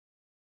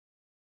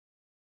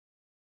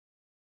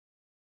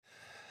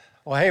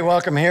Well, hey,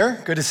 welcome here.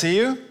 Good to see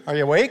you. Are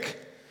you awake?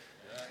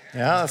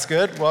 Yeah, that's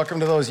good.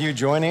 Welcome to those of you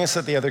joining us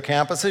at the other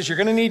campuses. You're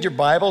going to need your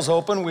Bibles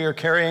open. We are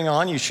carrying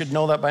on. You should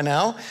know that by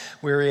now.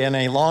 We're in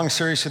a long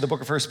series through the book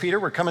of 1 Peter.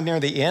 We're coming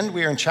near the end.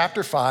 We are in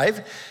chapter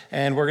 5,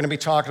 and we're going to be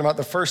talking about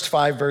the first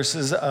 5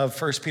 verses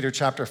of 1 Peter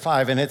chapter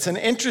 5. And it's an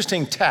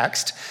interesting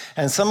text,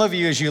 and some of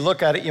you, as you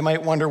look at it, you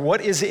might wonder,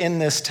 what is in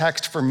this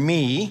text for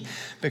me?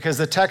 Because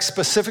the text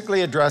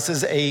specifically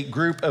addresses a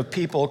group of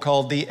people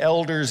called the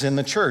elders in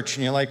the church.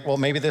 And you're like, well,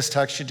 maybe this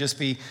text should just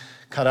be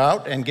cut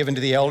out and given to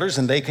the elders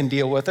and they can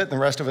deal with it and the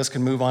rest of us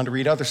can move on to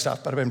read other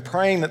stuff. But I've been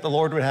praying that the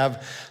Lord would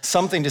have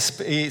something to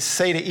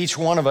say to each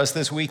one of us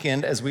this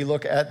weekend as we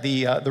look at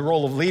the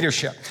role of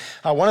leadership.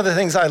 One of the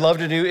things I love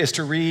to do is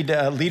to read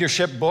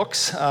leadership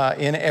books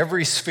in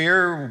every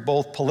sphere,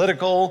 both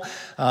political,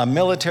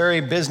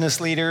 military,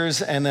 business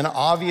leaders, and then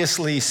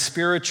obviously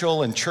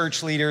spiritual and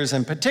church leaders,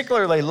 and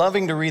particularly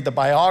loving to read the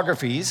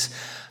biographies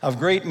of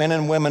great men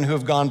and women who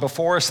have gone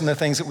before us and the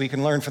things that we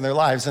can learn from their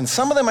lives. And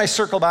some of them I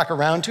circle back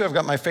around to. I've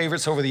got my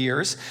favorites over the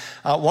years.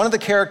 One of the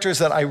characters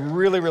that I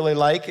really, really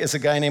like is a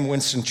guy named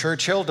Winston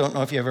Churchill. Don't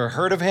know if you've ever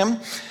heard of him.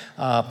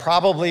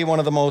 Probably one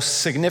of the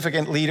most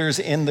significant leaders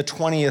in the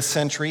 20th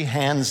century,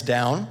 hands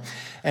down.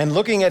 And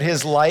looking at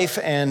his life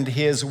and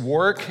his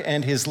work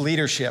and his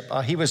leadership,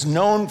 he was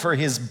known for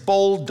his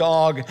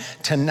bulldog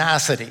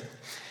tenacity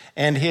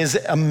and his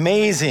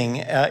amazing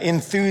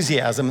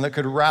enthusiasm that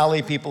could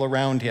rally people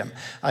around him.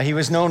 He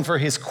was known for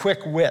his quick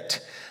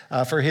wit,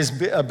 for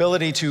his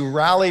ability to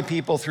rally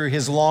people through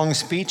his long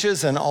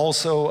speeches and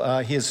also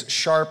his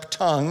sharp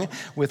tongue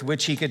with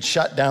which he could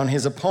shut down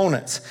his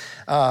opponents.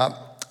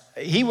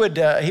 He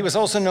was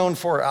also known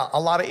for a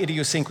lot of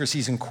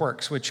idiosyncrasies and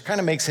quirks, which kind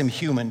of makes him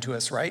human to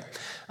us, right?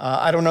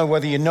 I don't know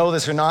whether you know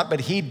this or not, but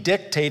he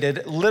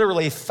dictated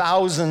literally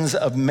thousands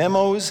of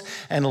memos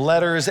and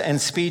letters and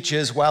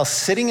speeches while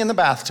sitting in the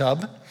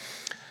bathtub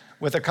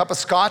with a cup of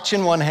scotch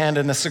in one hand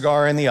and a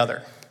cigar in the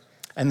other,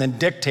 and then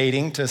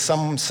dictating to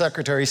some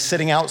secretary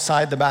sitting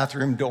outside the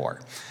bathroom door.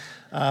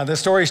 The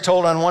story's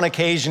told on one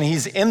occasion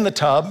he's in the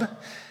tub,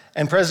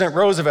 and President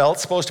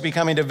Roosevelt's supposed to be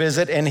coming to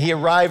visit, and he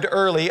arrived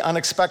early,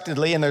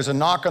 unexpectedly, and there's a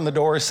knock on the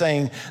door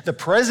saying, the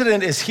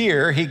president is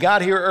here, he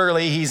got here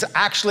early, he's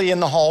actually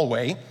in the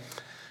hallway.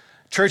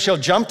 Churchill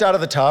jumped out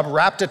of the tub,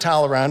 wrapped a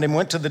towel around him,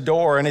 went to the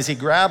door, and as he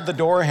grabbed the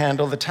door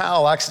handle, the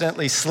towel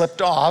accidentally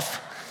slipped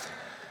off.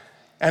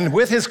 And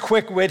with his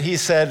quick wit, he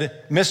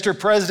said, Mr.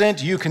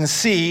 President, you can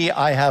see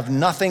I have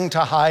nothing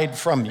to hide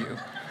from you.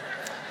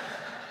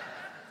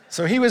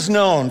 So he was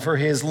known for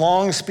his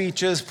long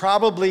speeches.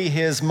 Probably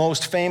his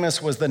most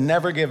famous was the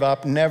never give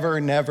up,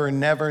 never, never,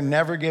 never,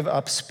 never give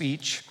up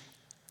speech.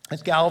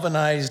 It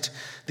galvanized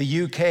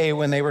the UK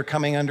when they were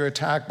coming under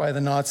attack by the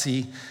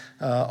Nazi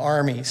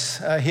armies.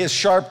 His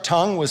sharp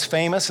tongue was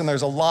famous, and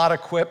there's a lot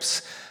of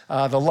quips.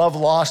 The love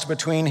lost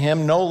between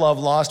him, no love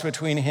lost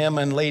between him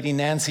and Lady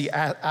Nancy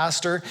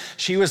Astor.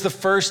 She was the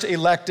first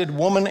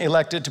woman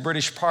elected to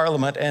British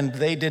Parliament, and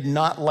they did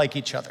not like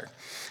each other.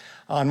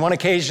 On one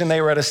occasion, they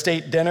were at a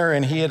state dinner,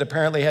 and he had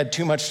apparently had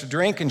too much to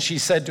drink, and she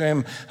said to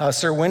him,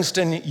 Sir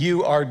Winston,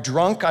 you are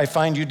drunk. I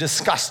find you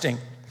disgusting.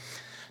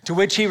 To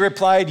which he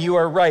replied, you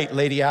are right,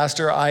 Lady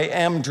Astor. I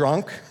am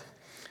drunk,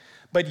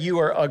 but you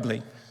are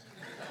ugly.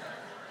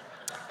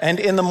 And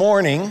in the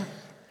morning,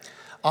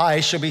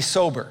 I shall be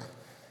sober.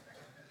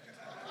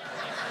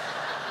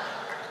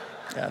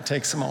 Yeah, it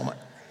takes a moment.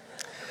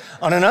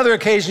 On another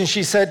occasion,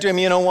 she said to him,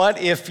 you know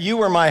what, if you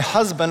were my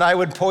husband, I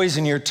would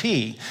poison your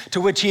tea. To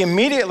which he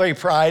immediately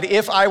replied,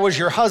 if I was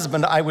your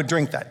husband, I would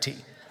drink that tea.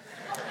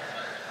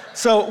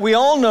 So we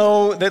all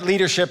know that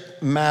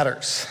leadership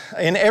matters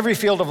in every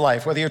field of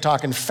life, whether you're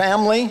talking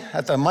family,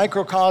 at the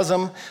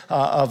microcosm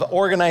of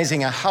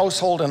organizing a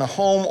household and a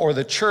home, or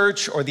the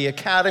church, or the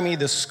academy,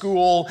 the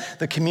school,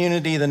 the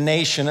community, the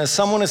nation. As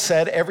someone has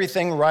said,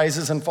 everything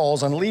rises and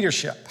falls on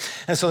leadership.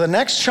 And so the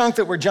next chunk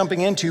that we're jumping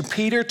into,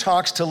 Peter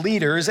talks to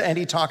leaders and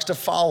he talks to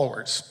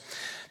followers.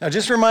 Now,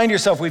 just remind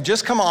yourself, we've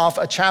just come off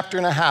a chapter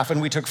and a half,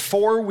 and we took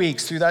 4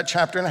 weeks through that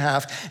chapter and a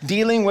half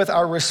dealing with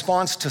our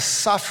response to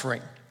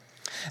suffering.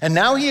 And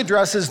now he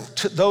addresses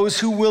to those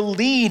who will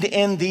lead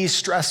in these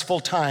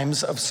stressful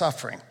times of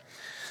suffering.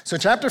 So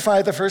chapter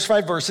 5, the first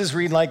 5 verses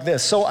read like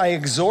this. So I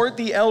exhort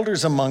the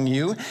elders among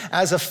you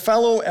as a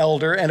fellow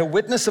elder and a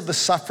witness of the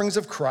sufferings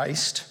of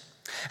Christ,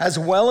 as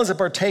well as a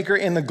partaker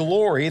in the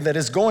glory that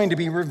is going to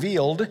be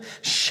revealed,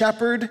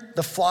 shepherd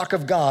the flock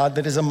of God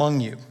that is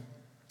among you,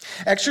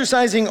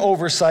 exercising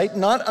oversight,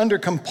 not under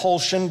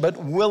compulsion, but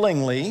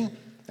willingly,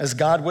 as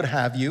God would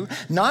have you,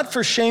 not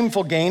for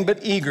shameful gain, but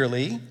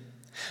eagerly,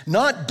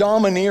 not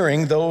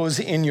domineering those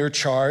in your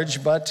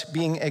charge, but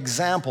being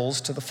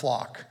examples to the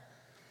flock.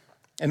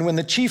 And when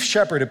the chief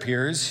shepherd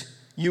appears,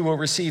 you will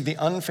receive the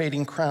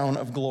unfading crown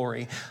of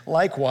glory.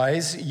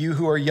 Likewise, you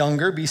who are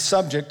younger, be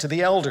subject to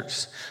the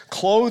elders.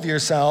 Clothe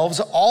yourselves,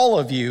 all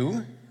of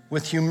you,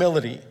 with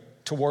humility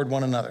toward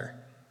one another.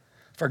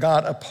 For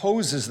God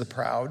opposes the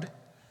proud,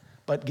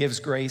 but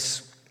gives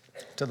grace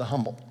to the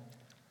humble.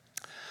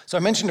 So I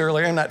mentioned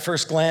earlier, in that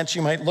first glance,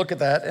 you might look at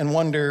that and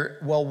wonder,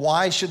 well,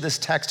 why should this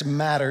text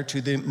matter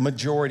to the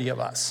majority of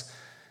us?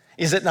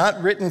 Is it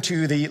not written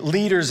to the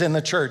leaders in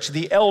the church,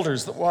 the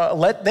elders? Well,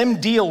 let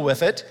them deal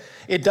with it.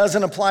 It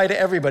doesn't apply to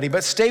everybody.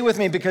 But stay with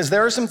me, because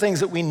there are some things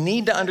that we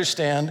need to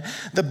understand,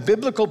 the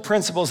biblical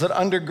principles that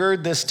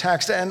undergird this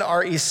text and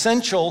are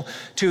essential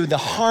to the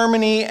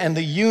harmony and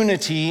the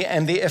unity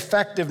and the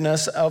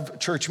effectiveness of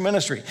church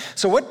ministry.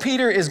 So what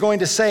Peter is going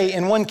to say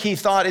in one key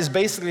thought is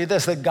basically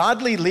this, that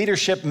godly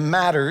leadership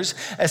matters,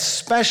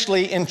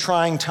 especially in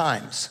trying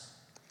times.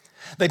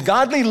 That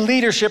godly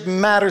leadership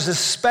matters,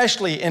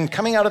 especially in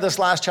coming out of this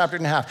last chapter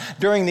and a half,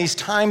 during these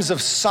times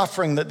of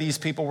suffering that these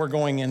people were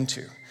going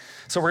into.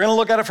 So we're going to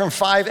look at it from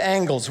 5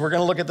 angles. We're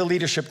going to look at the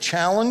leadership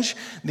challenge,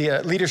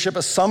 the leadership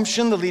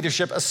assumption, the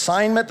leadership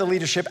assignment, the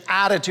leadership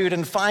attitude,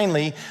 and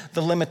finally,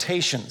 the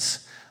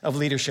limitations of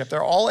leadership.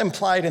 They're all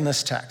implied in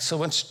this text. So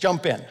let's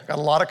jump in. Got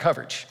a lot of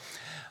coverage.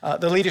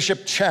 The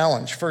leadership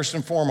challenge, first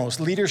and foremost.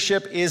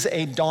 Leadership is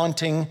a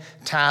daunting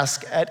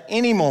task at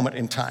any moment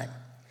in time,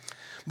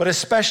 but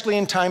especially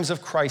in times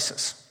of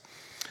crisis.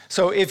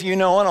 So if you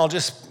know, and I'll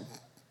just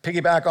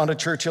piggyback onto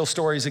Churchill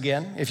stories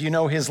again, if you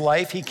know his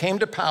life, he came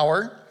to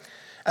power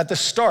at the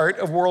start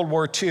of World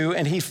War II,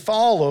 and he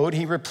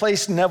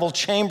replaced Neville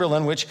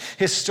Chamberlain, which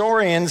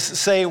historians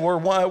say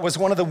was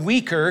one of the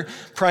weaker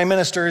prime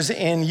ministers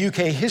in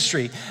UK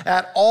history.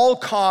 At all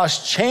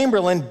costs,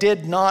 Chamberlain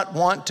did not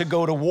want to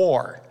go to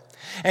war.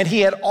 And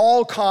he at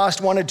all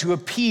cost wanted to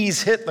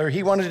appease Hitler.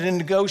 He wanted to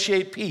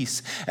negotiate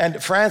peace.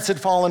 And France had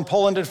fallen,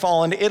 Poland had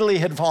fallen, Italy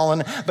had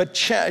fallen, but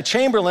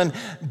Chamberlain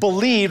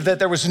believed that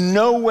there was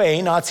no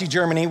way Nazi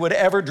Germany would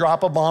ever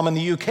drop a bomb in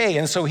the UK.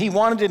 And so he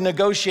wanted to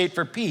negotiate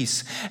for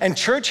peace. And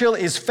Churchill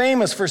is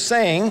famous for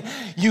saying,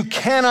 you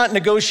cannot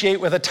negotiate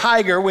with a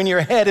tiger when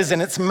your head is in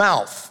its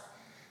mouth.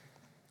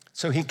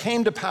 So he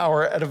came to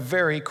power at a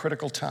very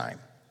critical time.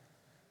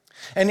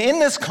 And in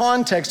this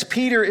context,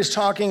 Peter is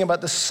talking about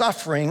the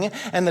suffering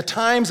and the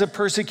times of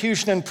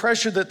persecution and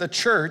pressure that the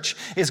church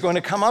is going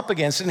to come up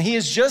against. And he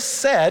has just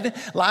said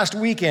last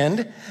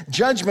weekend,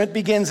 judgment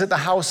begins at the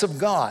house of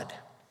God.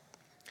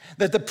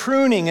 That the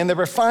pruning and the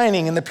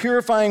refining and the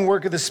purifying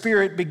work of the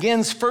Spirit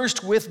begins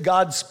first with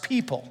God's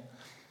people.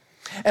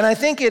 And I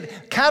think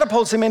it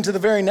catapults him into the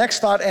very next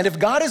thought. And if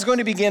God is going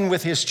to begin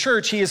with his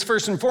church, he is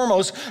first and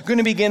foremost going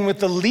to begin with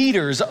the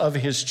leaders of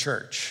his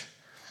church.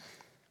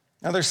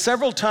 Now, there's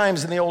several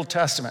times in the Old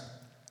Testament,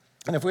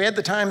 and if we had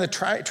the time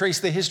to trace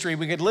the history,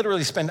 we could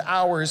literally spend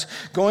hours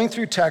going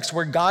through texts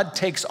where God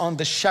takes on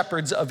the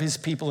shepherds of his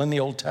people in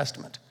the Old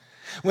Testament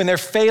when they're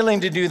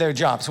failing to do their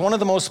jobs. One of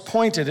the most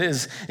pointed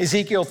is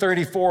Ezekiel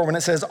 34 when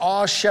it says,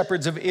 "Ah,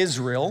 shepherds of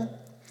Israel,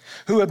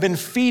 who have been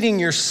feeding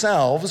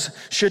yourselves,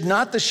 should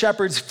not the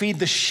shepherds feed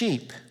the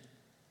sheep?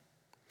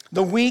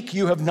 The weak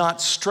you have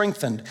not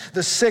strengthened,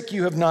 the sick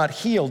you have not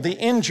healed, the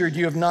injured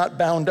you have not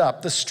bound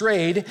up, the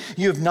strayed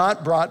you have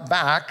not brought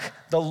back,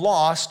 the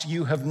lost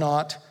you have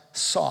not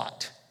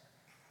sought."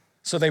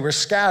 So they were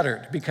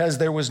scattered because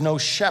there was no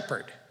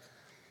shepherd.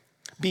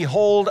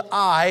 "Behold,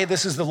 I,"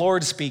 this is the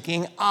Lord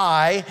speaking,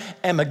 "I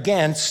am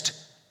against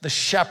the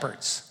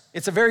shepherds."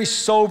 It's a very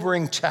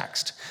sobering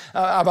text.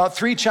 About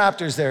 3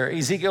 chapters there,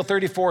 Ezekiel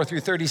 34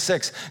 through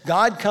 36.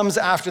 God comes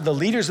after the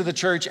leaders of the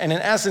church, and in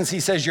essence, he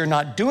says, you're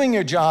not doing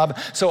your job,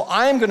 so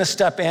I'm going to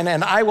step in,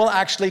 and I will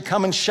actually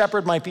come and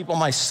shepherd my people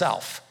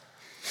myself.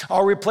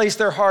 I'll replace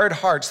their hard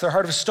hearts, their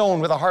heart of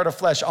stone, with a heart of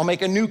flesh. I'll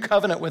make a new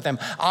covenant with them.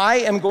 I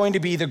am going to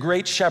be the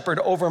great shepherd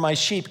over my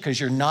sheep because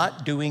you're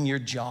not doing your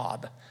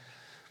job.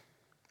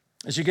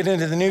 As you get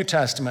into the New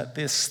Testament,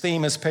 this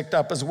theme is picked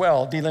up as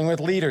well, dealing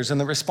with leaders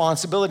and the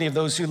responsibility of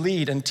those who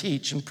lead and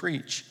teach and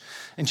preach.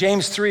 And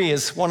James 3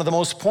 is one of the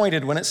most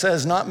pointed when it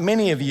says, "Not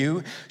many of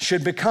you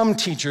should become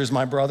teachers,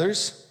 my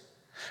brothers,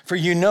 for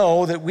you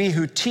know that we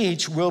who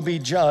teach will be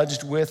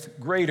judged with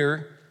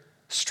greater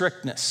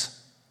strictness."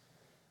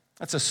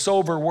 That's a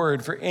sober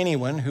word for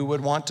anyone who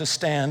would want to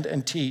stand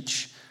and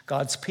teach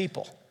God's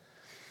people.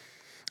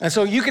 And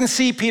so you can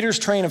see Peter's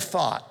train of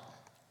thought.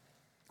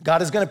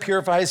 God is going to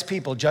purify his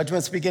people.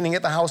 Judgment's beginning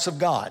at the house of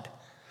God.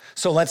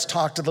 So let's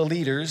talk to the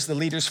leaders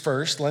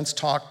first. Let's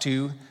talk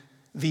to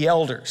the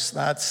elders.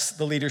 That's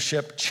the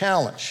leadership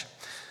challenge.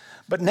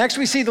 But next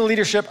we see the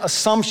leadership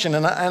assumption.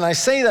 And I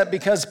say that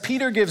because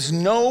Peter gives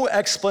no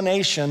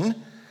explanation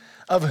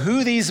of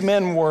who these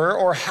men were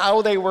or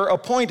how they were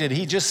appointed.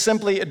 He just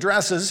simply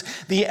addresses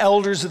the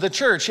elders of the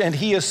church. And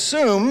he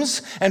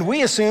assumes, and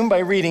we assume by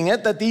reading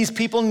it, that these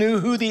people knew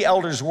who the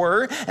elders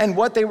were and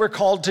what they were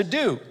called to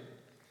do.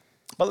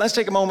 But let's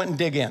take a moment and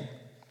dig in.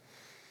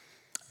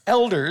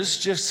 Elders,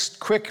 just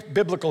quick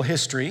biblical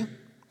history.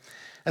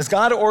 As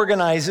God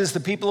organizes the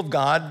people of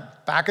God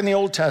back in the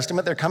Old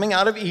Testament, they're coming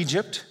out of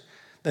Egypt.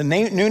 The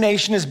new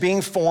nation is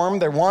being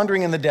formed. They're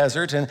wandering in the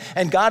desert.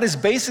 And God is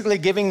basically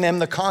giving them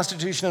the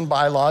Constitution and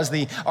bylaws,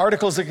 the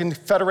Articles of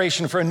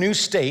Confederation for a new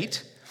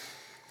state.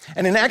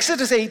 And in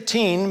Exodus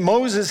 18,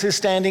 Moses is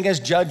standing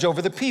as judge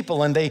over the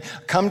people, and they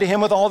come to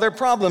him with all their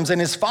problems. And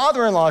his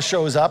father-in-law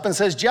shows up and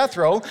says,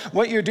 Jethro,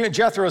 what you're doing,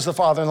 Jethro is the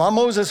father-in-law,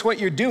 Moses, what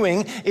you're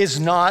doing is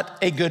not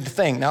a good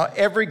thing. Now,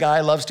 every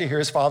guy loves to hear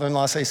his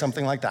father-in-law say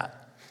something like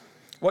that.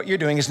 What you're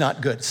doing is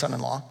not good,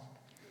 son-in-law.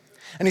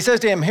 And he says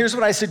to him, here's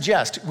what I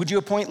suggest. Would you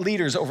appoint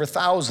leaders over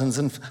thousands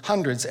and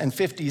hundreds and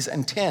fifties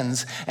and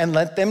tens and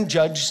let them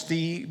judge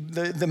the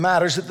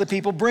matters that the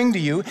people bring to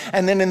you?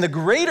 And then in the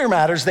greater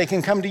matters, they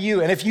can come to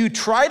you. And if you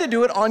try to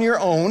do it on your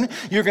own,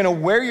 you're going to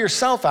wear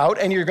yourself out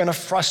and you're going to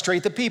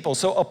frustrate the people.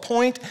 So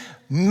appoint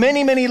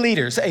many, many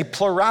leaders, a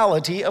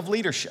plurality of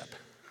leadership.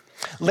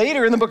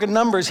 Later in the book of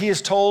Numbers, he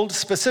is told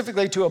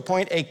specifically to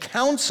appoint a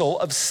council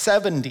of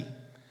 70.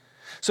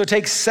 So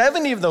take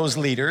 70 of those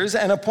leaders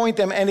and appoint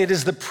them, and it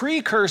is the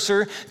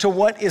precursor to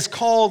what is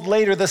called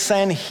later the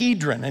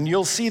Sanhedrin, and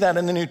you'll see that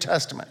in the New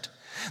Testament.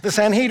 The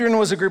Sanhedrin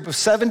was a group of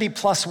 70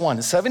 plus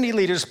one, 70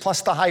 leaders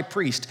plus the high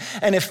priest,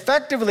 and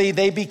effectively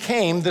they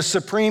became the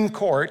supreme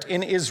court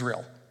in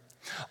Israel.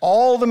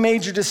 All the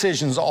major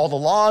decisions, all the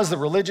laws, the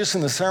religious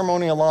and the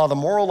ceremonial law, the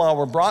moral law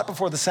were brought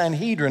before the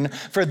Sanhedrin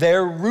for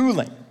their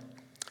ruling.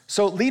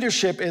 So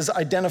leadership is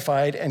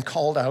identified and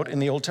called out in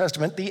the Old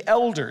Testament, the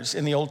elders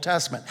in the Old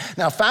Testament.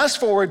 Now fast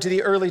forward to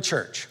the early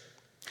church,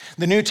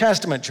 the New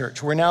Testament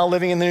church. We're now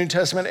living in the New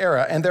Testament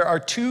era, and there are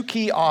two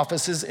key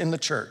offices in the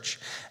church,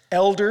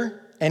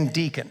 elder and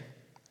deacon.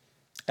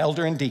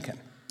 Elder and deacon.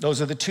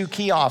 Those are the two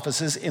key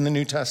offices in the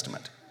New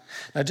Testament.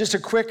 Now just a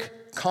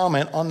quick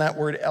comment on that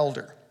word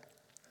elder.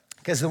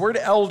 Because the word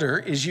elder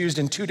is used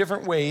in two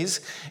different ways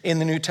in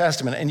the New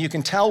Testament, and you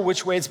can tell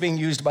which way it's being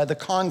used by the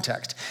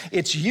context.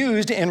 It's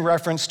used in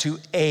reference to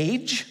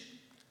age,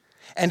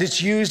 and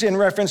it's used in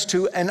reference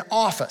to an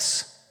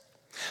office.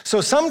 So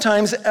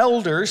sometimes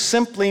elder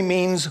simply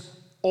means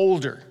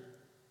older.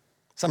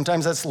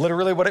 Sometimes that's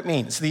literally what it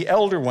means. The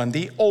elder one,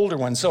 the older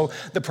one. So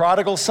the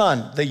prodigal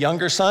son, the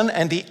younger son,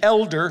 and the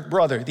elder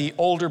brother, the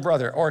older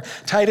brother. Or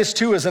Titus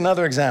 2 is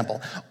another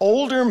example.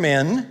 Older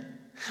men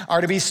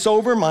are to be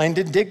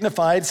sober-minded,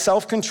 dignified,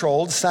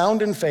 self-controlled,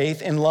 sound in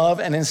faith, in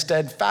love, and in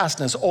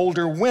steadfastness.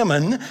 Older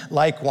women,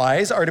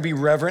 likewise, are to be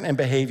reverent in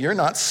behavior,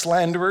 not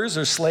slanderers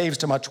or slaves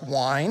to much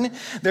wine.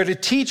 They're to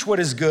teach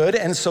what is good,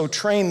 and so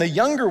train the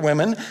younger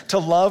women to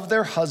love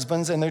their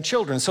husbands and their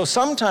children. So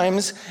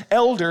sometimes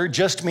elder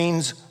just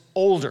means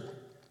older.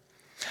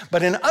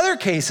 But in other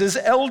cases,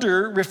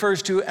 elder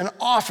refers to an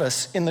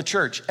office in the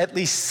church at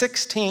least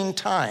 16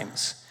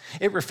 times.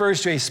 It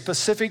refers to a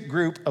specific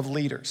group of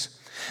leaders.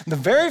 The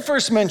very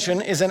first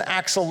mention is in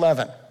Acts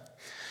 11.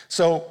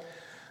 So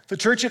the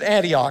church at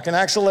Antioch in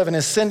Acts 11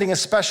 is sending a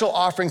special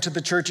offering to the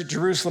church at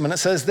Jerusalem, and it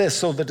says this,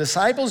 so the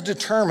disciples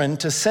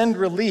determined to send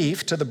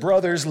relief to the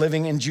brothers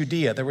living in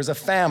Judea. There was a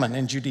famine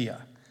in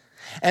Judea.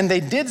 And they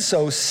did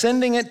so,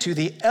 sending it to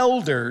the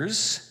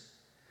elders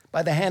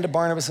by the hand of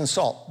Barnabas and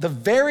Saul. The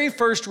very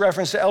first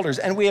reference to elders,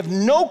 and we have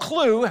no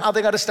clue how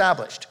they got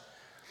established.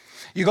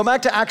 You go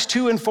back to Acts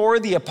 2 and 4,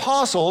 the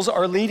apostles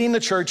are leading the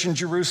church in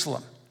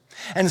Jerusalem.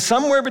 And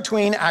somewhere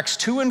between Acts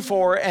 2 and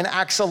 4 and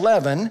Acts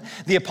 11,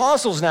 the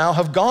apostles now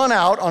have gone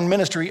out on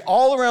ministry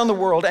all around the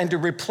world, and to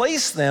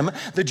replace them,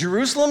 the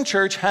Jerusalem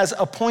church has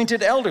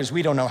appointed elders.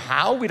 We don't know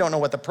how, we don't know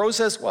what the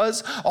process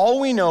was. All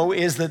we know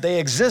is that they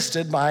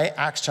existed by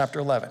Acts chapter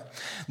 11.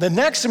 The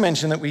next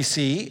mention that we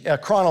see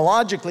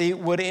chronologically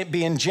would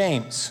be in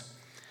James.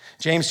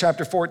 James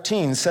chapter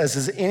 14 says,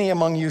 is any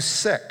among you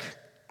sick?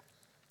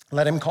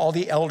 Let him call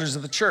the elders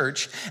of the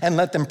church and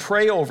let them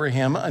pray over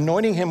him,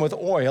 anointing him with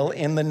oil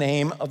in the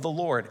name of the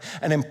Lord.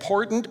 An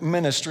important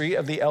ministry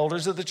of the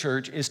elders of the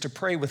church is to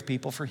pray with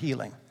people for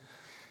healing.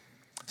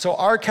 So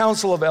our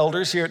council of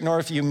elders here at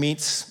Northview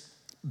meets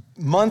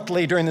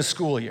monthly during the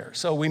school year.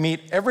 So we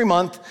meet every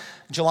month.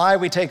 July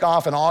we take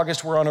off, in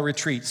August we're on a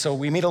retreat. So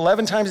we meet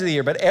 11 times of the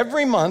year, but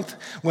every month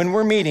when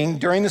we're meeting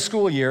during the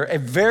school year, a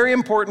very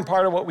important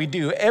part of what we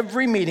do,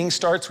 every meeting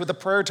starts with a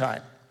prayer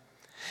time.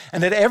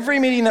 And at every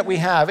meeting that we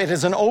have, it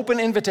is an open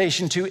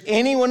invitation to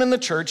anyone in the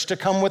church to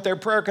come with their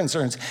prayer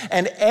concerns.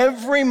 And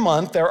every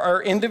month there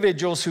are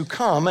individuals who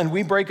come, and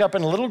we break up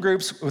in little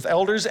groups with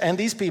elders and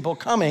these people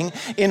coming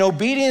in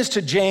obedience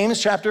to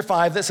James chapter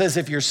 5 that says,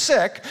 if you're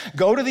sick,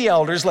 go to the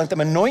elders, let them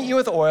anoint you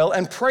with oil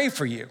and pray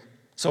for you.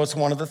 So it's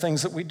one of the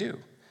things that we do.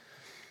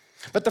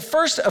 But the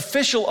first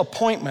official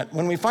appointment,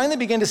 when we finally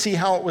begin to see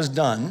how it was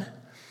done,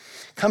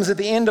 comes at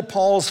the end of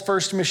Paul's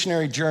first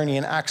missionary journey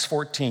in Acts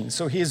 14.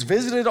 So he has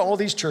visited all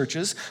these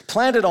churches,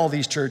 planted all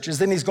these churches,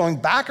 then he's going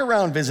back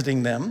around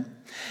visiting them.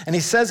 And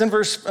he says in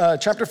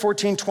chapter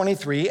 14,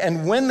 23,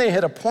 and when they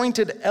had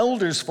appointed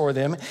elders for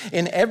them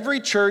in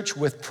every church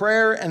with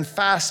prayer and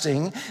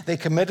fasting, they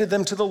committed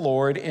them to the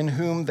Lord in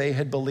whom they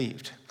had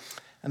believed.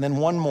 And then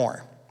one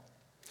more.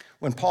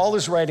 When Paul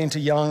is writing to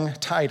young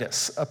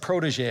Titus, a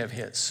protege of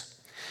his,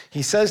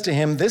 he says to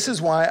him, this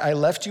is why I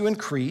left you in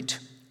Crete,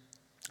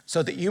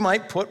 so that you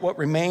might put what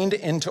remained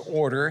into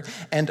order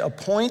and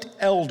appoint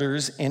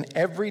elders in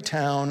every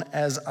town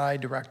as I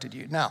directed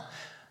you. Now,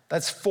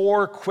 that's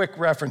 4 quick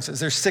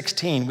references. There's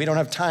 16. We don't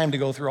have time to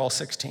go through all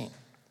 16.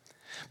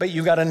 But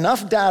you've got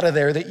enough data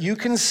there that you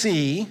can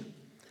see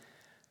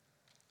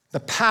the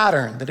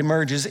pattern that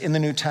emerges in the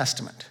New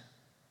Testament.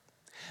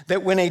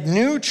 That when a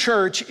new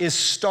church is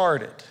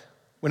started,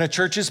 when a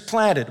church is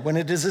planted, when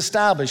it is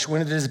established,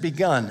 when it is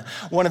begun,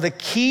 one of the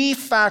key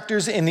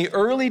factors in the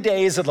early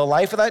days of the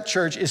life of that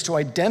church is to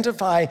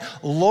identify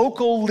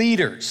local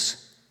leaders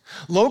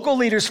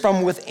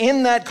from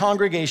within that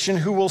congregation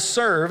who will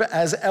serve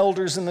as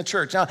elders in the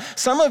church. Now,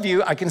 some of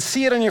you, I can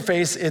see it on your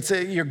face,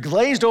 you're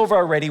glazed over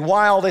already.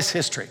 Why all this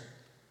history?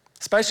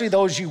 Especially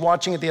those you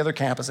watching at the other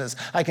campuses.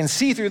 I can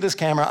see through this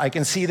camera, I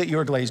can see that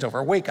you're glazed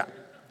over. Wake up.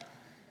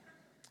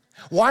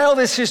 Why all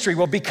this history?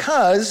 Well,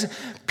 because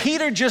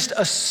Peter just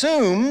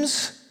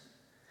assumes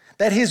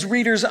that his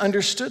readers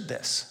understood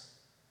this.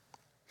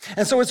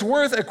 And so it's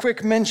worth a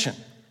quick mention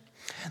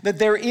that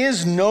there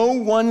is no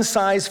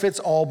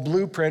one-size-fits-all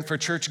blueprint for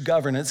church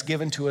governance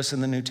given to us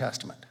in the New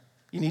Testament.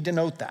 You need to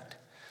note that.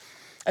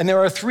 And there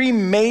are three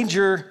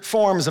major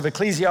forms of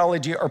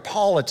ecclesiology or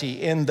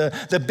polity in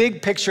the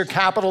big picture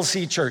capital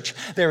C church.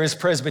 There is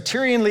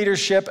Presbyterian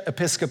leadership,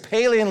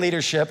 Episcopalian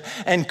leadership,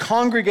 and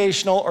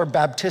congregational or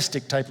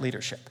Baptistic type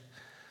leadership.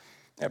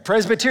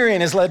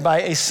 Presbyterian is led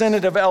by a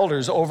synod of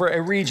elders over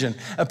a region.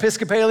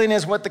 Episcopalian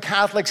is what the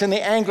Catholics and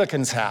the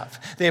Anglicans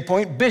have. They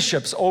appoint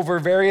bishops over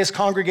various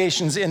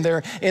congregations in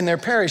their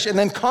parish. And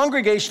then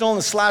congregational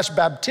and /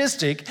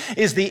 Baptistic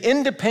is the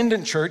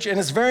independent church, and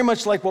it's very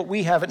much like what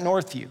we have at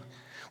Northview.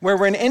 Where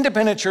we're an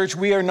independent church,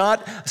 we are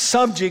not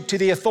subject to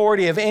the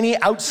authority of any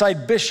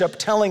outside bishop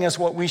telling us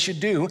what we should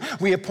do.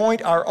 We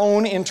appoint our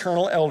own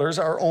internal elders,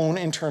 our own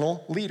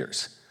internal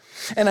leaders.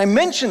 And I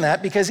mention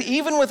that because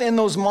even within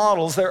those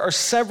models, there are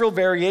several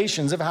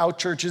variations of how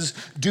churches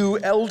do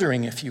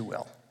eldering, if you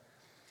will.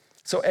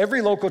 So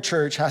every local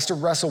church has to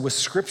wrestle with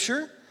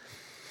Scripture,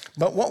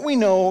 but what we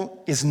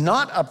know is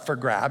not up for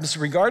grabs,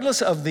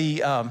 regardless of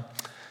the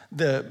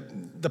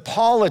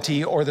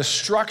polity or the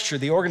structure,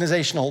 the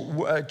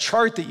organizational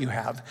chart that you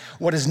have.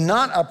 What is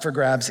not up for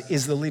grabs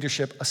is the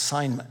leadership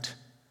assignment.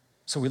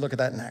 So we look at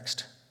that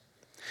next.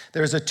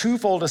 There's a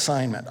twofold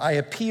assignment. I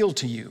appeal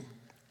to you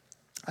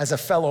as a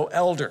fellow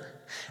elder,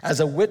 as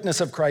a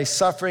witness of Christ's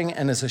suffering,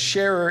 and as a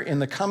sharer in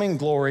the coming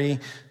glory.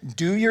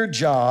 Do your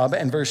job.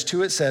 And verse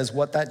 2, it says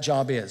what that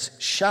job is.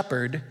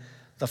 Shepherd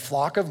the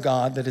flock of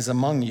God that is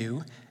among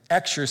you,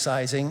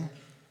 exercising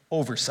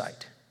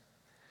oversight.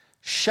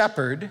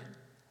 Shepherd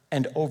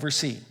and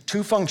oversee.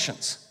 Two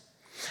functions.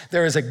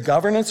 There is a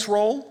governance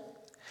role,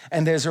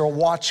 and there's a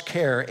watch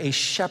care, a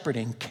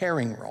shepherding,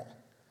 caring role.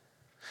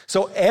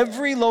 So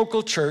every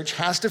local church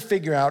has to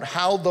figure out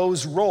how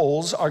those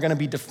roles are going to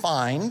be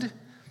defined,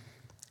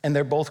 and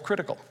they're both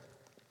critical.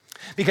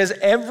 Because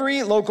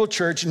every local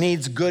church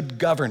needs good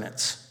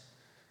governance.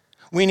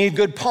 We need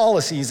good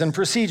policies and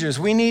procedures.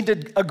 We need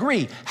to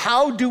agree.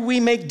 How do we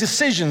make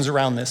decisions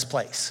around this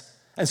place?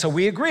 And so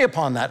we agree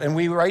upon that, and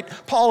we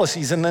write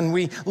policies, and then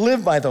we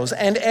live by those.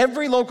 And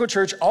every local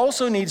church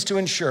also needs to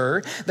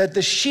ensure that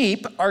the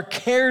sheep are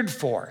cared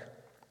for.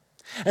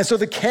 And so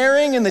the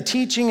caring and the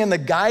teaching and the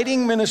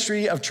guiding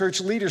ministry of church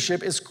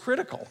leadership is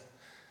critical.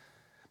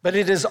 But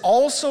it is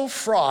also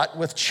fraught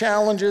with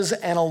challenges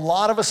and a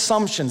lot of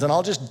assumptions. And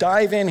I'll just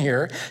dive in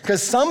here,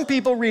 because some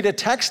people read a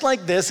text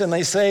like this and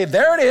they say,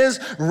 there it is,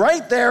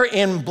 right there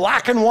in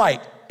black and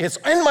white. It's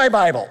in my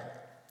Bible.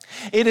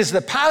 It is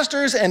the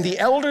pastor's and the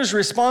elder's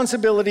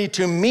responsibility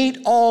to meet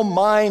all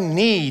my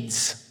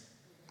needs.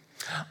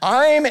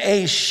 I'm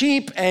a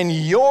sheep and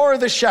you're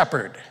the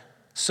shepherd,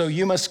 so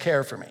you must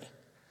care for me.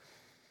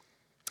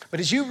 But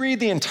as you read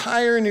the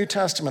entire New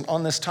Testament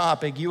on this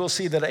topic, you will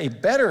see that a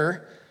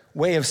better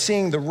way of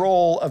seeing the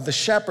role of the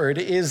shepherd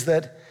is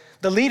that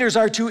the leaders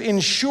are to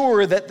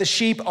ensure that the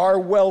sheep are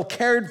well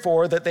cared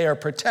for, that they are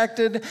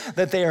protected,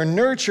 that they are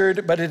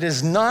nurtured, but it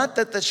is not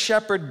that the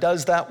shepherd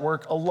does that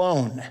work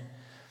alone.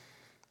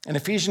 And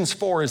Ephesians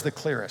 4 is the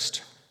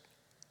clearest.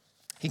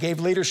 He gave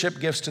leadership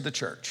gifts to the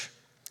church.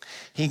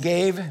 He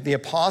gave the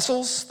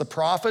apostles, the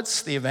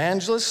prophets, the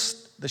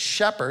evangelists, the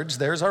shepherds,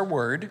 there's our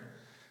word,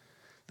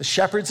 the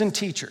shepherds and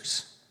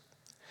teachers.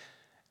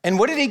 And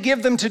what did he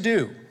give them to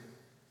do?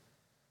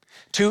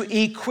 To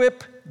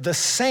equip the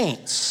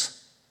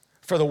saints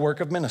for the work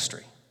of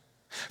ministry,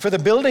 for the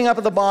building up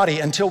of the body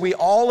until we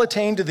all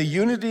attain to the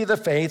unity of the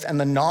faith and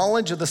the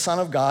knowledge of the Son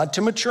of God,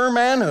 to mature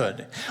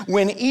manhood,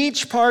 when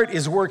each part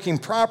is working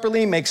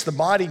properly, makes the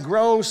body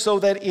grow so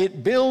that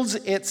it builds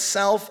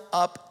itself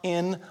up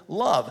in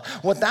love.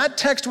 What that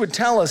text would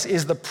tell us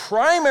is the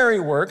primary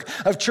work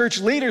of church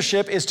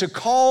leadership is to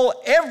call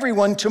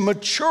everyone to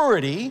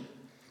maturity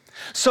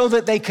so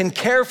that they can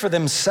care for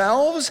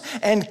themselves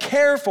and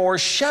care for,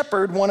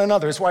 shepherd one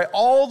another. That's why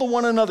all the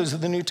one another's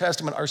of the New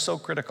Testament are so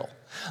critical.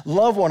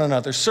 Love one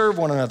another, serve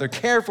one another,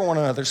 care for one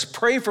another,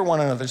 pray for one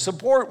another,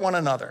 support one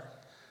another.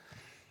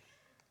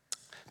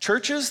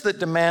 Churches that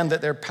demand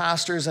that their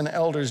pastors and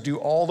elders do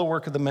all the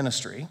work of the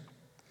ministry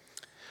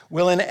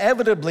will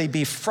inevitably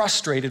be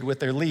frustrated with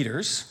their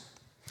leaders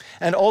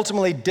and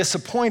ultimately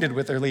disappointed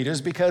with their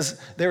leaders because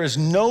there is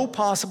no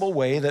possible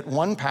way that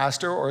one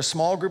pastor or a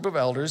small group of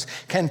elders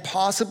can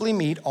possibly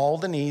meet all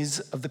the needs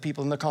of the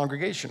people in the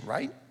congregation,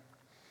 right?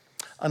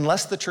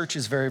 Unless the church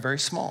is very, very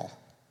small.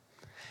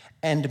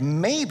 And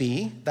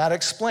maybe that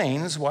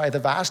explains why the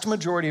vast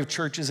majority of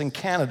churches in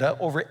Canada,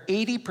 over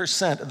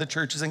 80% of the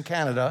churches in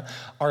Canada,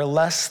 are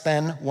less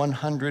than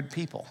 100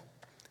 people.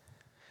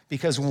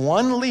 Because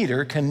one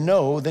leader can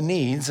know the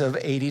needs of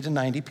 80 to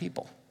 90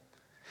 people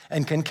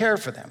and can care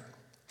for them.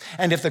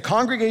 And if the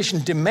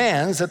congregation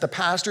demands that the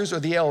pastors or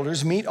the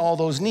elders meet all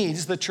those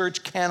needs, the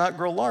church cannot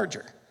grow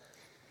larger.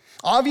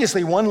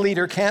 Obviously, one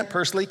leader can't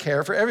personally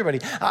care for everybody.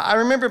 I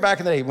remember back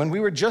in the day when we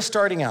were just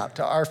starting out,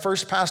 our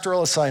first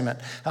pastoral assignment,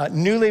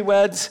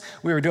 newlyweds,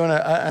 we were doing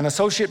an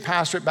associate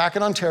pastorate back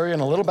in Ontario in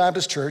a little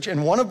Baptist church,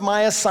 and one of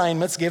my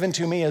assignments given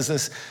to me as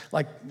this,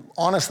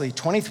 honestly,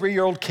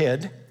 23-year-old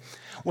kid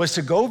was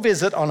to go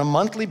visit on a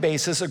monthly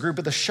basis a group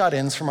of the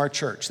shut-ins from our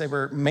church. They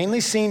were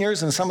mainly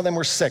seniors, and some of them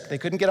were sick. They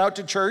couldn't get out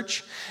to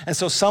church, and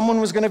so someone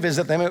was going to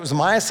visit them. It was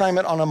my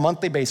assignment on a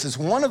monthly basis.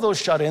 One of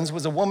those shut-ins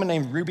was a woman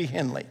named Ruby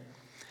Hindley.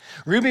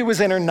 Ruby was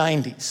in her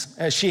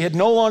 90s. She had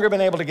no longer been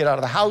able to get out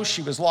of the house.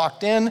 She was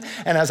locked in.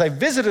 And as I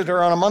visited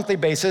her on a monthly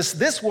basis,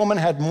 this woman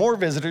had more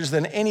visitors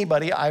than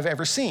anybody I've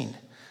ever seen.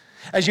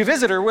 As you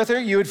visit her with her,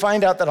 you would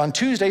find out that on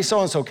Tuesday,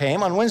 so-and-so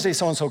came. On Wednesday,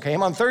 so-and-so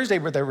came. On Thursday,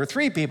 there were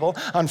 3 people.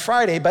 On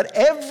Friday, but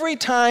every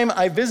time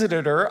I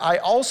visited her, I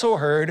also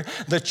heard,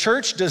 the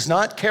church does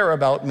not care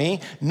about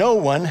me. No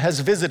one has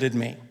visited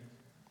me.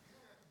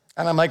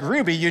 And I'm like,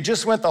 Ruby, you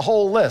just went the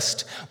whole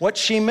list. What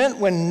she meant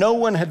when no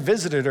one had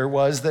visited her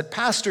was that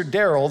Pastor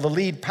Daryl, the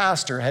lead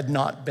pastor, had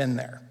not been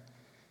there.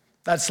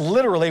 That's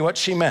literally what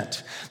she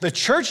meant. The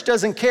church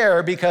doesn't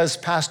care because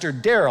Pastor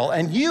Daryl,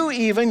 and you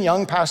even,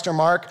 young Pastor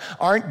Mark,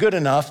 aren't good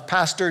enough.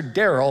 Pastor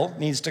Daryl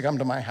needs to come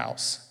to my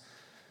house.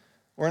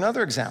 Or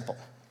another example,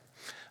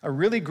 a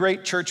really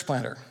great church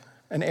planter,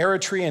 an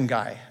Eritrean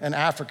guy, an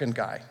African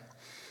guy.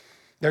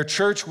 Their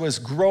church was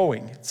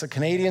growing. It's a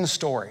Canadian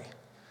story.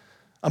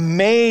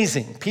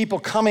 Amazing people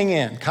coming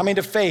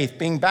to faith,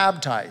 being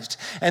baptized.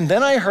 And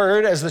then I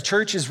heard, as the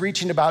church is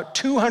reaching about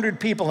 200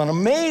 people, an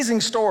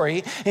amazing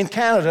story in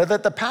Canada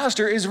that the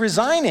pastor is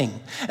resigning.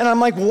 And I'm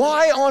like,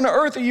 why on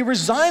earth are you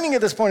resigning at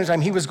this point in time?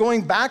 He was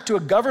going back to a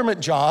government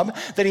job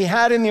that he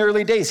had in the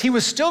early days. He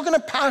was still going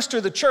to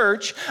pastor the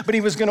church, but he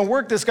was going to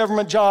work this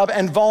government job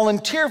and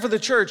volunteer for the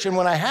church. And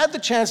when I had the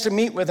chance to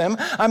meet with him,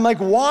 I'm like,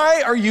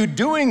 why are you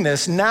doing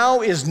this?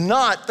 Now is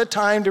not the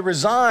time to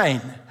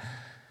resign.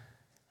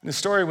 The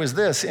story was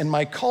this: in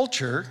my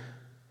culture,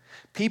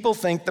 people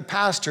think the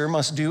pastor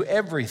must do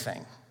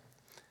everything.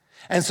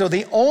 And so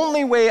the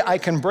only way I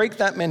can break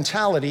that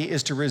mentality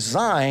is to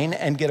resign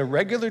and get a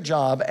regular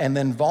job and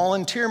then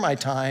volunteer my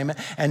time,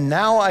 and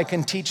now I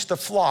can teach the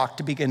flock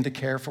to begin to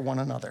care for one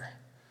another.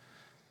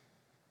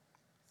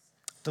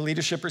 The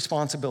leadership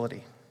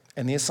responsibility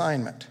and the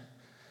assignment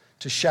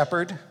to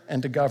shepherd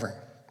and to govern,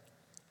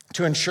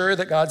 to ensure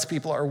that God's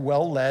people are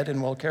well led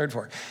and well cared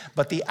for.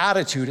 But the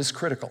attitude is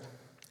critical.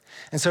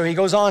 And so he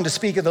goes on to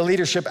speak of the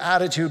leadership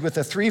attitude with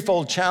a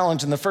threefold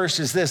challenge. And the first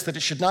is this, that it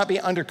should not be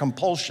under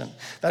compulsion.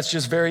 That's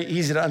just very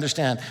easy to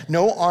understand.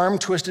 No arm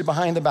twisted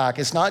behind the back.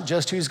 It's not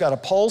just who's got a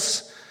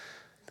pulse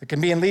that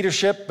can be in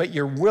leadership, but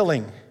you're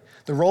willing.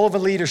 The role of a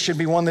leader should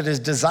be one that is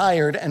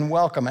desired and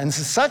welcome. And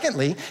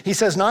secondly, he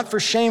says, not for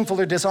shameful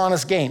or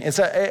dishonest gain. It's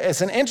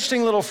an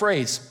interesting little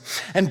phrase.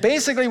 And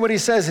basically what he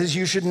says is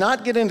you should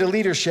not get into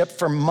leadership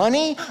for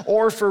money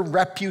or for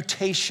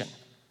reputation.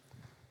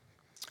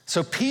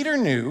 So Peter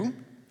knew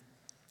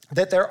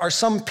that there are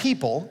some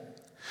people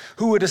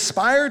who would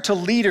aspire to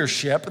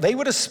leadership. They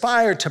would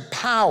aspire to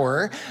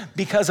power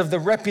because of the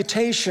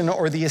reputation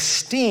or the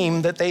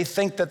esteem that they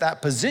think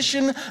that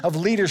position of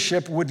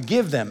leadership would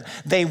give them.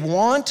 They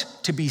want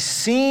to be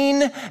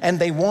seen and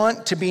they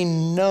want to be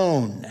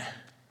known.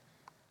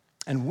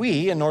 And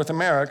we in North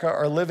America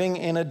are living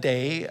in a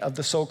day of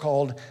the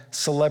so-called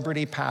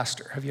celebrity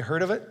pastor. Have you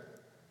heard of it?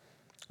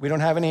 We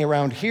don't have any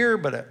around here,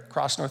 but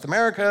across North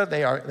America,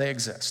 they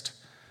exist.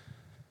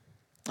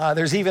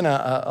 There's even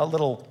a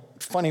little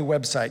funny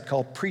website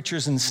called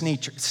Preachers and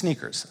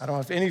Sneakers. I don't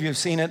know if any of you have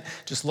seen it.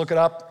 Just look it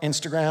up,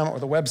 Instagram or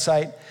the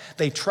website.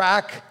 They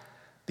track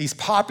these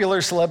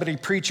popular celebrity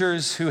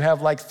preachers who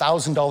have like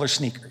 $1,000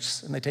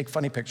 sneakers, and they take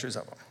funny pictures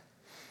of them.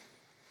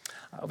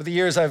 Over the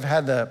years, I've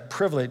had the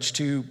privilege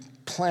to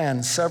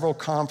plan several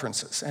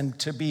conferences and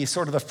to be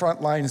sort of the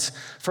front line's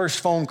first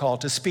phone call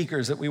to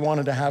speakers that we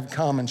wanted to have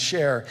come and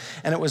share.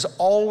 And it was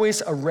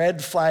always a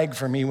red flag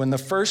for me when the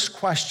first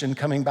question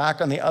coming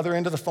back on the other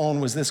end of the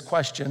phone was this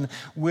question: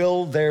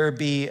 will there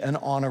be an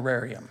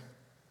honorarium?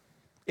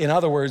 In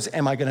other words,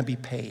 am I going to be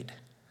paid?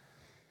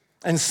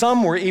 And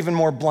some were even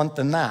more blunt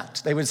than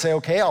that. They would say,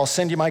 okay, I'll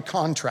send you my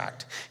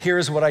contract.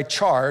 Here's what I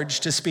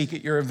charge to speak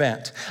at your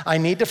event. I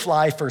need to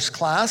fly first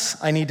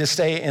class. I need to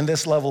stay in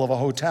this level of a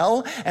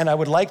hotel. And I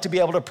would like to be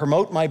able to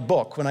promote my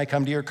book when I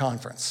come to your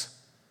conference.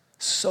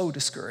 So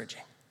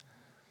discouraging.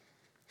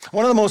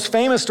 One of the most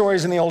famous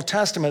stories in the Old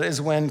Testament is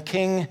when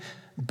King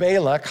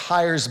Balak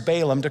hires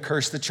Balaam to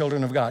curse the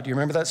children of God. Do you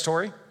remember that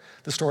story?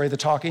 The story of the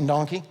talking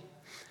donkey?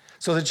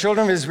 So the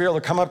children of Israel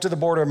come up to the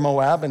border of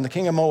Moab, and the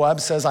king of Moab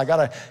says, I got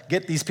to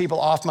get these people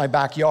off my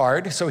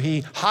backyard. So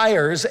he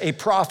hires a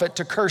prophet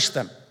to curse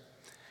them.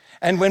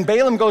 And when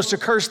Balaam goes to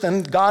curse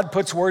them, God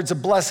puts words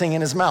of blessing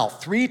in his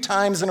mouth. 3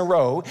 times in a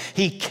row,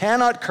 he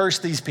cannot curse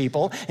these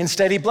people.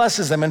 Instead, he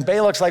blesses them. And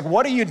Balak's like,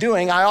 what are you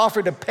doing? I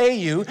offered to pay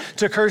you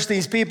to curse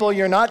these people.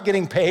 You're not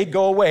getting paid.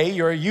 Go away.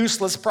 You're a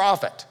useless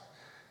prophet.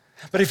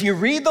 But if you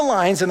read the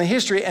lines in the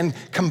history and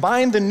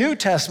combine the New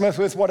Testament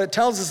with what it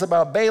tells us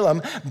about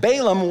Balaam,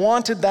 Balaam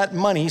wanted that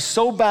money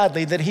so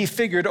badly that he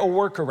figured a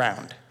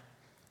workaround.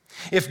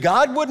 If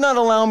God would not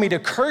allow me to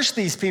curse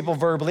these people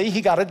verbally,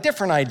 he got a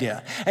different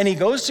idea. And he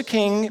goes to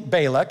King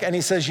Balak and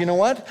he says, you know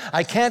what?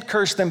 I can't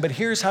curse them, but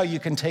here's how you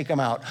can take them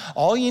out.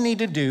 All you need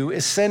to do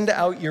is send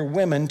out your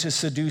women to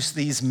seduce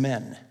these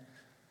men.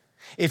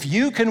 If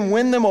you can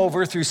win them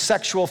over through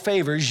sexual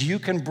favors, you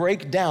can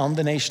break down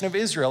the nation of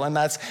Israel. And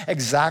that's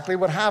exactly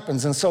what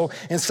happens. And so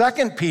in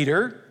 2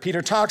 Peter,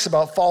 Peter talks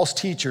about false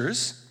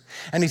teachers,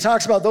 and he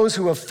talks about those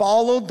who have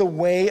followed the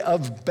way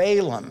of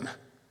Balaam.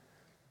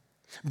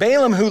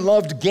 Balaam, who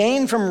loved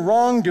gain from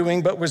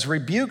wrongdoing but was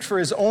rebuked for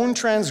his own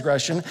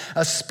transgression,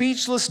 a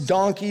speechless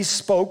donkey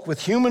spoke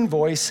with human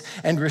voice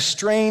and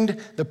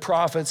restrained the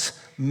prophet's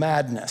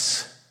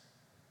madness.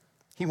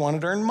 He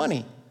wanted to earn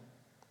money.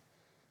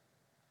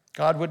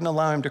 God wouldn't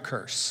allow him to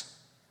curse,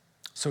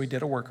 so he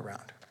did a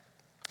workaround.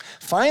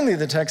 Finally,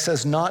 the text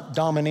says not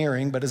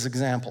domineering, but as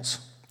examples.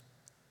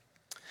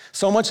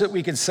 So much that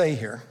we could say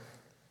here.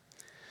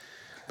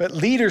 But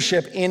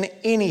leadership in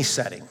any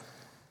setting,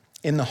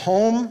 in the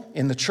home,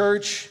 in the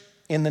church,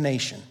 in the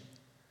nation.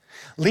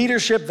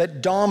 Leadership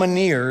that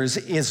domineers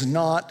is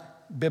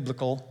not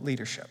biblical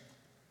leadership.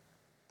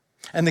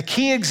 And the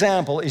key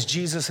example is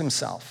Jesus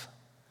himself.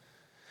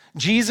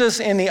 Jesus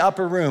in the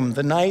upper room,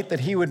 the night that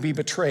he would be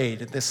betrayed,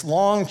 this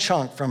long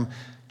chunk from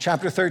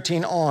chapter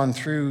 13 on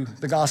through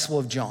the Gospel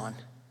of John,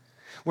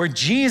 where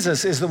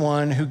Jesus is the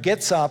one who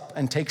gets up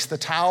and takes the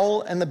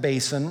towel and the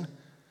basin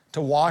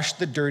to wash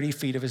the dirty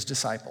feet of his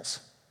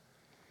disciples.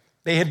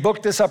 They had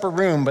booked this upper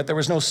room, but there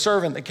was no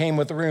servant that came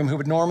with the room who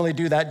would normally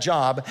do that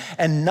job,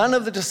 and none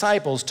of the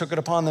disciples took it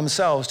upon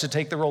themselves to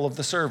take the role of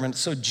the servant.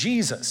 So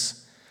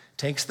Jesus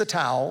takes the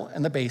towel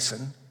and the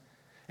basin,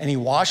 and he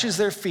washes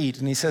their feet,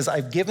 and he says,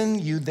 I've given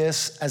you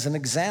this as an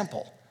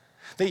example,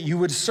 that you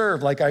would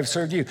serve like I've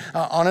served you.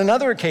 On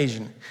another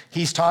occasion,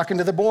 he's talking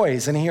to the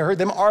boys, and he heard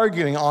them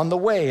arguing on the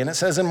way, and it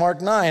says in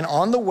Mark 9,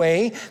 on the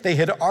way, they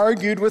had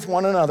argued with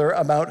one another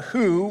about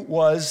who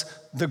was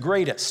the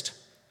greatest.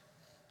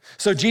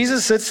 So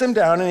Jesus sits them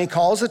down and he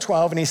calls the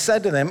 12 and he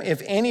said to them,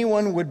 if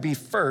anyone would be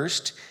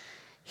first,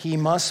 he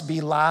must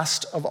be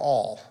last of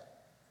all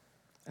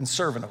and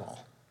servant of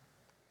all.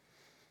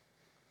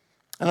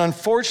 And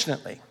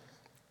unfortunately,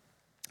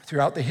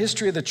 throughout the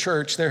history of the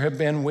church, there have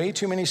been way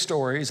too many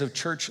stories of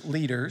church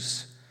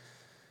leaders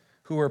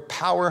who are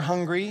power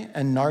hungry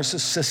and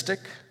narcissistic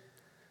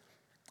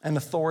and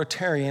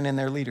authoritarian in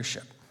their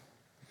leadership.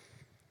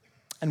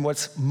 And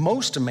what's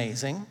most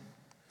amazing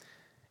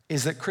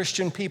is that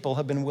Christian people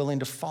have been willing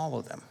to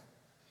follow them.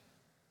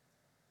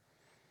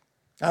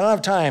 I don't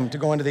have time to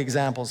go into the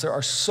examples. There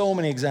are so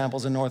many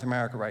examples in North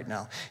America right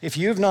now. If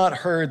you've not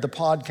heard the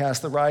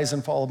podcast, The Rise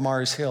and Fall of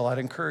Mars Hill, I'd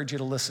encourage you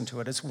to listen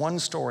to it. It's one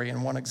story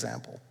and one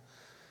example.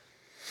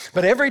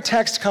 But every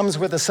text comes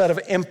with a set of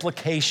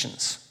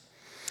implications.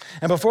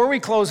 And before we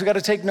close, we've got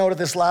to take note of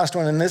this last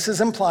one, and this is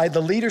implied,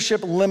 the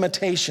leadership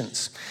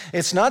limitations.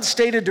 It's not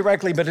stated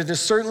directly, but it is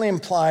certainly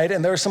implied,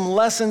 and there are some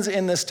lessons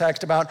in this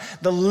text about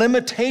the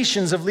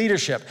limitations of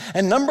leadership.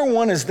 And number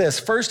one is this,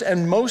 first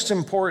and most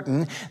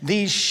important,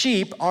 these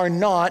sheep are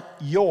not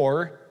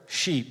your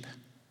sheep.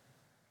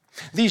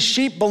 These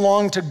sheep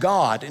belong to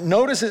God.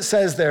 Notice it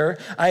says there,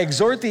 I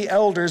exhort the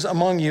elders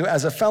among you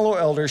as a fellow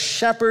elder,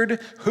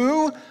 shepherd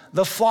who?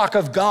 The flock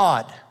of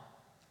God.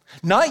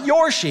 Not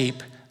your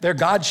sheep, they're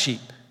God's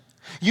sheep.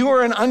 You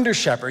are an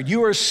under-shepherd.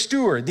 You are a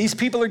steward. These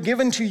people are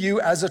given to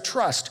you as a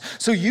trust.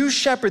 So you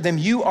shepherd them.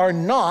 You are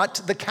not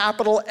the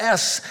capital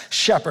S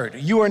shepherd.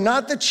 You are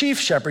not the chief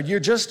shepherd. You're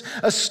just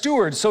a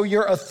steward. So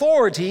your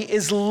authority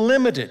is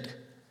limited.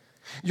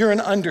 You're an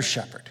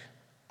under-shepherd.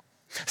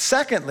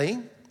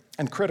 Secondly,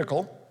 and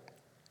critical,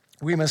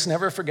 we must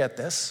never forget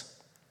this,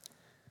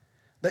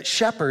 that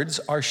shepherds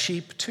are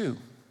sheep too.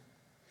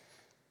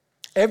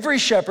 Every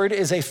shepherd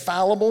is a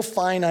fallible,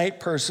 finite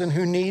person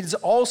who needs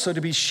also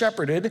to be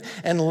shepherded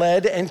and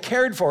led and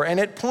cared for. And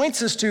it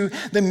points us to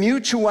the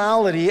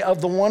mutuality of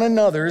the one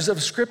another's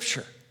of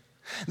Scripture.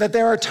 That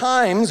there are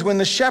times when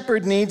the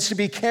shepherd needs to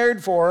be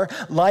cared for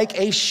like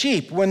a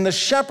sheep, when the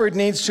shepherd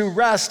needs to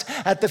rest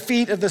at the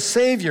feet of the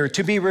Savior,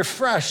 to be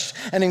refreshed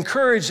and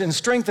encouraged and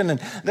strengthened. And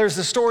there's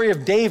the story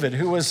of David,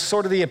 who was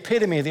sort of the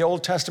epitome of the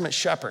Old Testament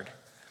shepherd.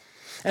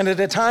 And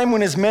at a time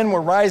when his men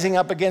were rising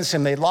up against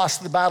him, they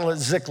lost the battle at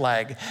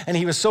Ziklag, and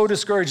he was so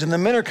discouraged. And the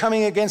men are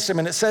coming against him,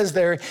 and it says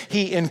there,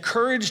 he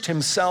encouraged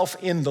himself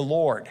in the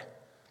Lord.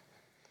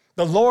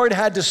 The Lord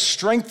had to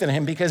strengthen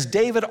him because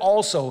David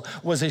also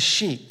was a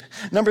sheep.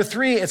 Number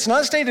 3, it's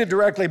not stated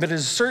directly, but it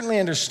is certainly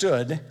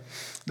understood.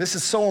 This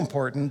is so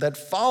important that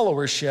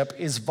followership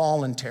is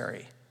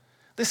voluntary.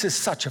 This is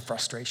such a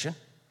frustration.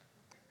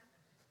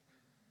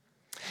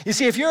 You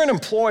see, if you're an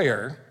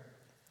employer,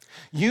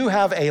 you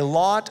have a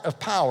lot of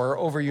power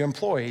over your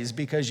employees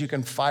because you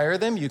can fire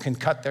them, you can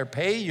cut their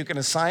pay, you can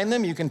assign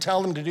them, you can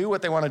tell them to do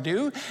what they want to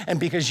do, and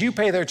because you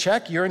pay their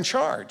check, you're in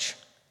charge.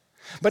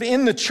 But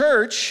in the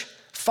church,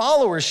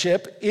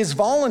 followership is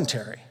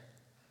voluntary.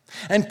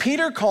 And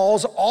Peter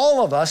calls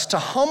all of us to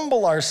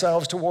humble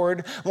ourselves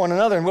toward one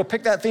another, and we'll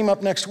pick that theme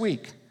up next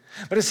week.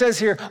 But it says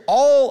here,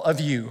 all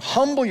of you,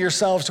 humble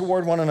yourselves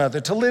toward one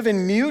another, to live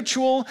in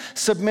mutual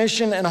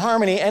submission and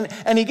harmony.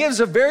 And he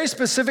gives a very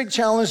specific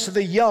challenge to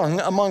the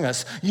young among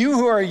us. You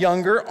who are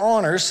younger,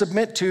 honor,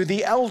 submit to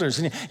the elders.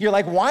 And you're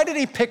like, why did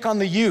he pick on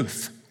the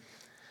youth?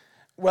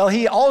 Well,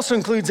 he also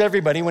includes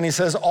everybody when he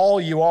says all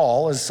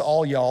y'all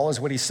is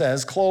what he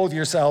says. Clothe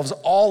yourselves,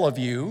 all of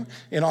you.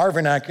 In our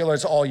vernacular,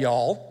 it's all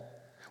y'all,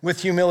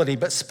 with humility,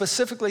 but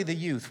specifically the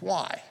youth.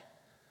 Why?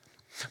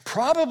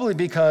 Probably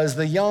because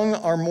the young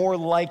are more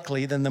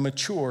likely than the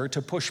mature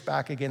to push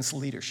back against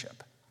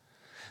leadership.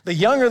 The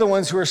young are the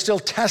ones who are still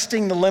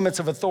testing the limits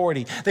of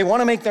authority. They want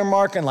to make their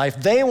mark in life.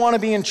 They want to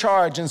be in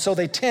charge, and so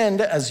they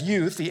tend, as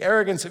youth, the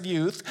arrogance of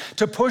youth,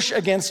 to push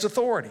against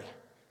authority.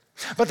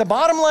 But the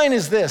bottom line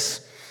is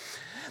this: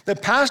 the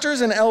pastors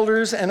and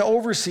elders and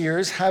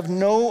overseers have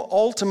no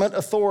ultimate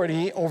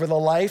authority over the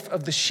life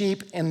of the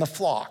sheep in the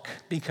flock,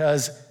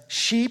 because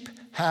sheep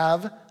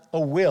have a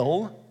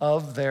will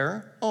of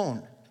their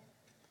own.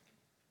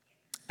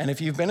 And if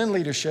you've been in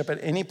leadership at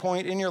any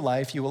point in your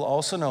life, you will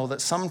also know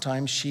that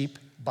sometimes sheep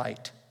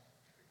bite.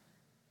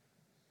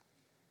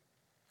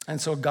 And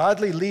so a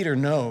godly leader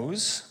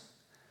knows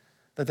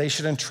that they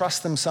should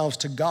entrust themselves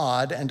to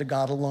God and to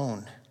God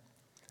alone,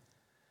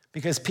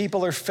 because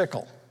people are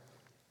fickle.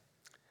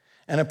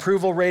 And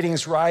approval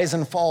ratings rise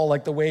and fall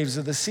like the waves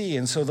of the sea.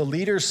 And so the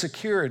leader's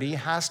security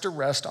has to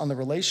rest on the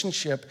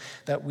relationship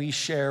that we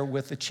share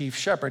with the chief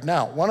shepherd.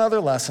 Now, one other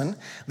lesson.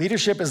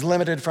 Leadership is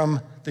limited from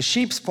the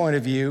sheep's point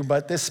of view,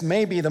 but this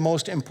may be the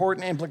most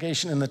important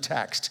implication in the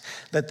text,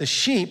 that the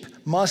sheep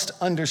must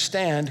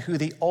understand who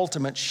the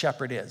ultimate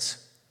shepherd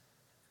is.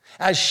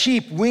 As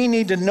sheep, we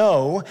need to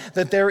know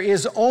that there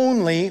is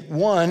only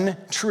one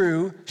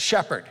true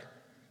shepherd.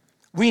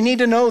 We need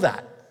to know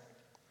that.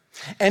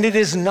 And it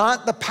is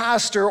not the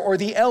pastor or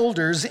the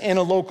elders in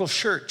a local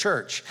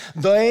church.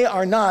 They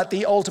are not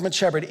the ultimate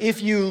shepherd. If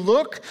you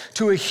look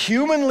to a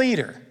human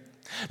leader,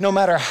 no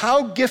matter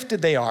how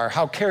gifted they are,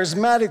 how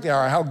charismatic they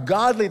are, how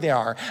godly they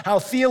are, how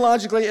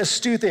theologically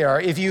astute they are,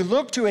 if you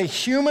look to a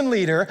human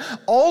leader,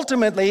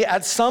 ultimately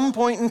at some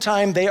point in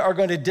time, they are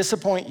going to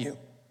disappoint you.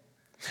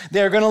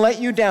 They're going to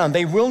let you down.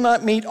 They will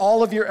not meet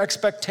all of your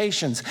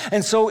expectations.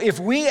 And so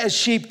if we as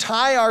sheep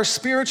tie our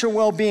spiritual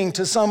well-being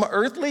to some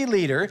earthly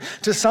leader,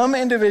 to some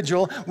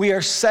individual, we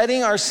are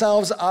setting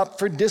ourselves up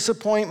for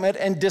disappointment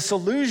and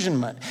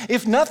disillusionment.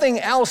 If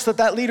nothing else,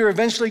 that leader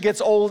eventually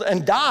gets old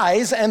and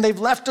dies and they've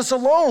left us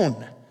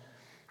alone,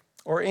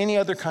 or any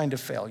other kind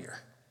of failure.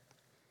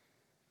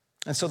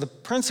 And so the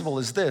principle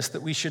is this,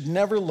 that we should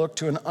never look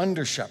to an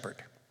under-shepherd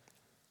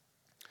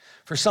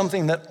for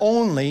something that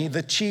only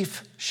the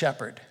chief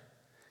shepherd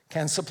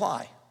can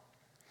supply.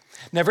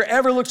 Never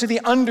ever look to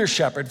the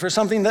under-shepherd for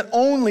something that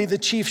only the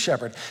chief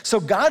shepherd. So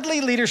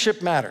godly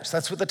leadership matters.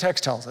 That's what the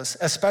text tells us,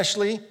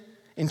 especially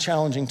in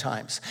challenging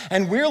times.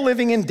 And we're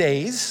living in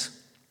days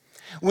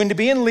when to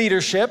be in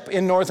leadership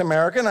in North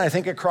America, and I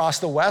think across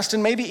the West,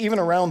 and maybe even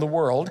around the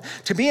world,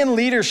 to be in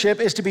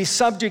leadership is to be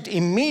subject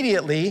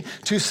immediately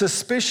to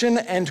suspicion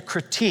and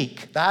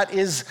critique. That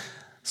is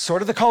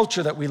sort of the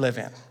culture that we live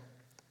in.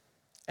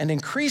 And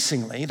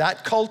increasingly,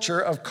 that culture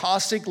of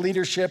caustic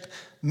leadership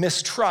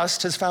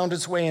mistrust has found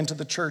its way into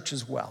the church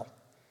as well.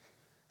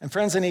 And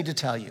friends, I need to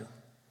tell you,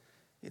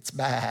 it's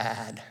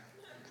bad.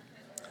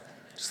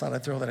 Just thought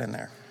I'd throw that in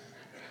there.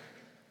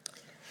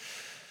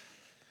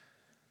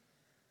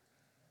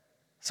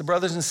 So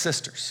brothers and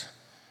sisters,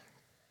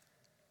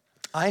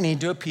 I need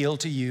to appeal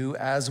to you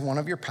as one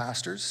of your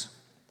pastors,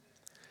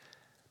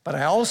 but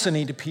I also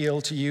need to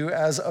appeal to you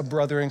as a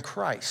brother in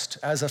Christ,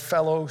 as a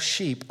fellow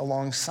sheep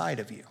alongside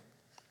of you.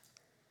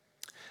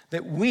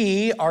 That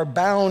we are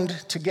bound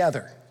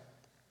together.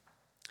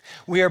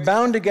 We are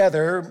bound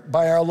together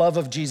by our love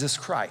of Jesus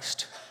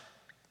Christ,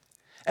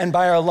 and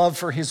by our love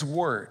for his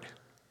word,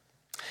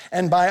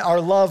 and by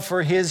our love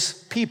for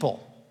his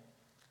people,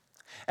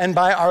 and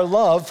by our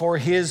love for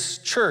his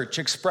church,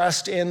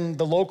 expressed in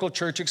the local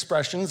church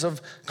expressions of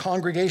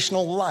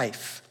congregational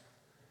life.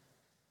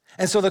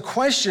 And so the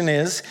question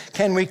is,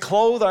 can we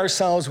clothe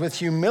ourselves with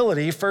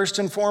humility first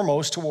and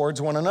foremost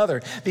towards one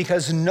another?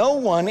 Because no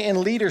one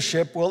in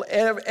leadership will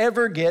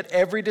ever get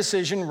every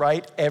decision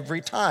right every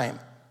time.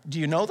 Do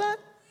you know that?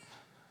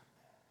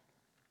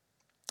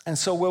 And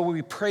so will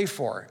we pray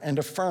for and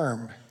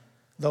affirm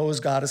those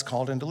God has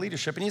called into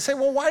leadership? And you say,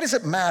 well, why does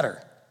it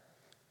matter?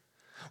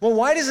 Well,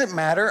 why does it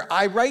matter?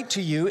 I write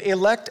to you,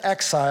 elect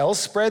exiles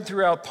spread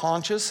throughout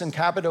Pontus and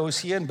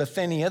Cappadocia and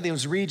Bithynia,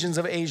 those regions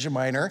of Asia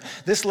Minor.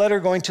 This letter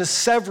going to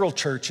several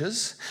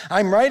churches.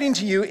 I'm writing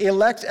to you,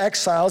 elect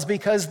exiles,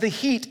 because the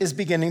heat is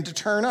beginning to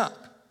turn up.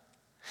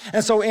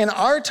 And so in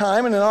our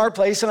time and in our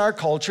place in our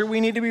culture,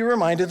 we need to be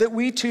reminded that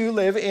we too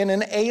live in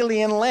an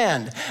alien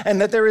land and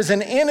that there is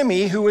an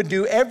enemy who would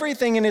do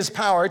everything in his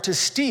power to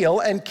steal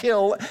and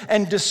kill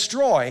and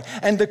destroy.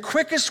 And the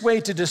quickest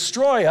way to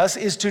destroy us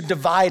is to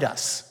divide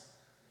us.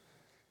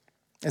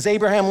 As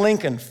Abraham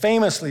Lincoln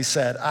famously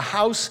said, a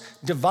house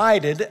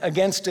divided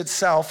against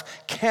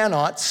itself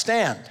cannot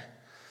stand.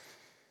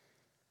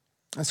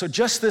 And so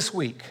just this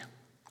week,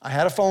 I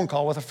had a phone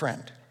call with a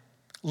friend,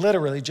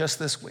 literally just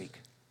this week.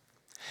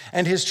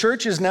 And his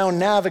church is now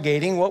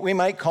navigating what we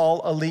might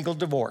call a legal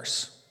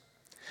divorce.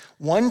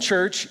 One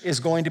church is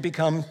going to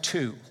become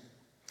two.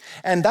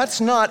 And that's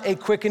not a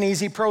quick and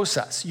easy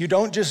process. You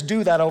don't just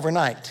do that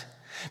overnight,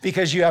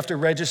 because you have to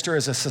register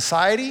as a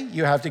society,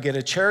 you have to get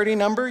a charity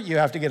number, you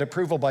have to get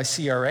approval by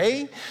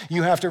CRA,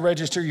 you have to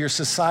register your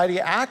society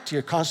act,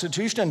 your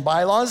constitution and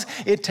bylaws.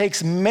 It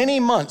takes many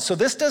months. So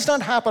this does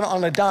not happen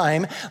on a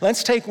dime.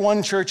 Let's take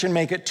one church and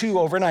make it two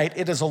overnight.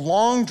 It is a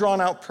long,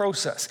 drawn-out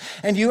process.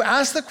 And you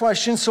ask the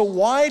question, so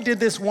why did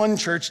this one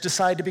church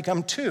decide to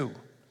become two?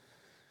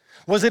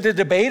 Was it a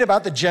debate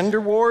about the gender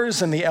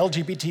wars and the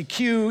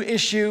LGBTQ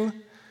issue?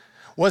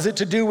 Was it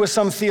to do with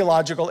some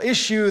theological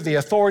issue, the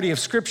authority of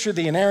Scripture,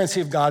 the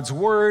inerrancy of God's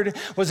Word?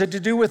 Was it to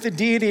do with the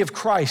deity of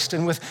Christ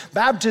and with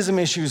baptism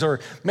issues, or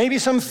maybe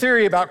some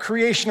theory about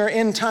creation or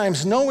end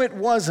times? No, it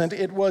wasn't.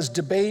 It was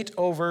debate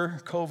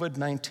over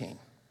COVID-19.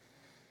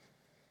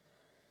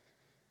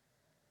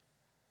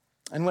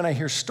 And when I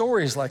hear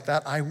stories like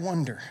that, I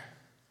wonder,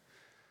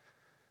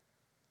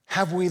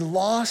 have we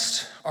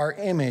lost our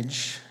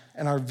image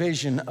and our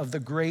vision of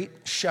the great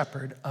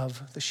shepherd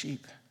of the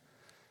sheep?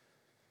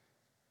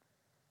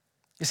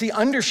 You see,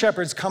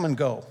 under-shepherds come and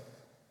go.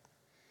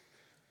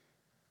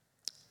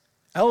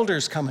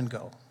 Elders come and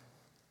go.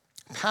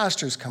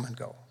 Pastors come and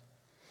go.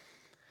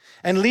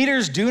 And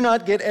leaders do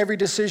not get every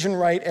decision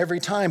right every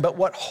time, but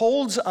what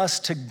holds us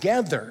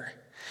together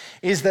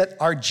is that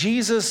our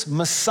Jesus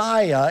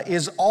Messiah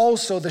is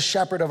also the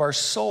shepherd of our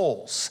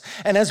souls.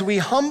 And as we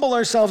humble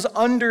ourselves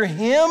under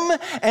him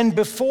and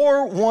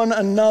before one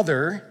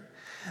another,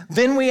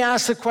 then we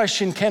ask the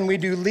question, can we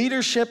do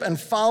leadership and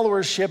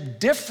followership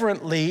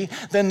differently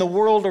than the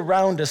world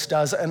around us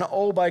does? And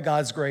oh, by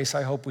God's grace,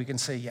 I hope we can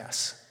say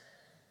yes.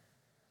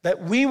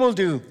 That we will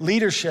do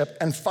leadership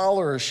and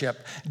followership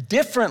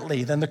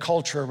differently than the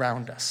culture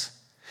around us.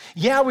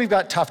 Yeah, we've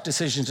got tough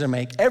decisions to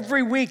make.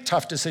 Every week,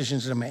 tough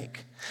decisions to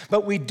make.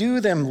 But we do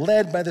them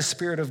led by the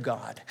Spirit of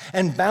God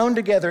and bound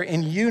together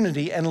in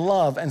unity and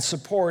love and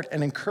support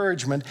and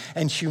encouragement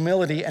and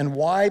humility. And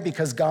why?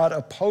 Because God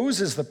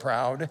opposes the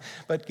proud,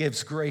 but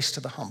gives grace to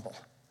the humble.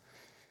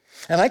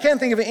 And I can't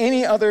think of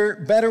any other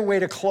better way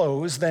to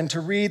close than to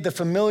read the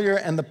familiar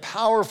and the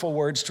powerful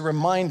words to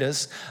remind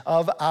us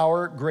of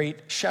our great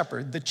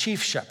shepherd, the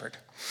chief shepherd.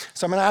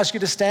 So I'm going to ask you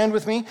to stand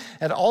with me.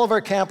 At all of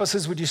our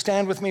campuses, would you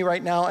stand with me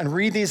right now and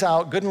read these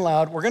out good and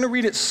loud? We're going to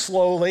read it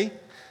slowly.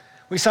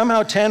 We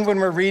somehow tend, when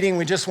we're reading,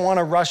 we just want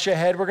to rush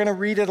ahead. We're going to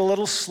read it a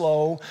little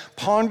slow.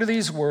 Ponder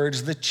these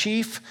words, the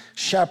chief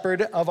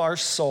shepherd of our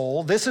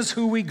soul. This is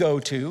who we go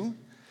to,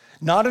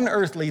 not an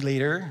earthly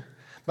leader,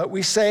 but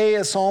we say,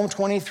 as Psalm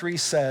 23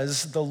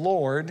 says, the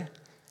Lord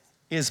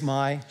is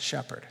my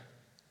shepherd.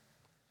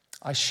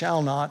 I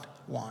shall not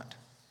want.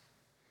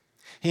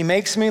 He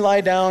makes me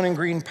lie down in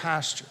green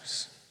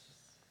pastures.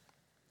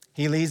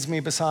 He leads me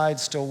beside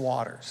still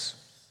waters.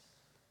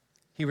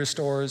 He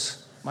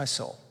restores my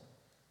soul.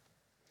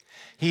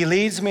 He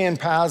leads me in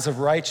paths of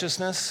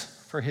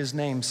righteousness for his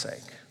name's sake.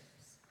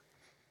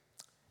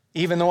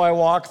 Even though I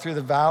walk through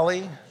the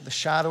valley, the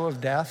shadow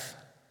of death,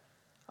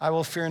 I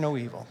will fear no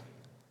evil,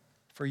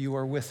 for you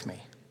are with me.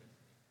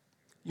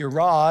 Your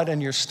rod and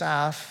your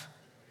staff,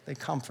 they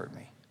comfort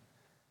me.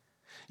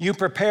 You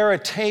prepare a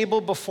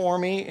table before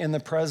me in the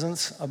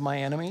presence of my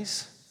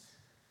enemies.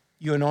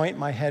 You anoint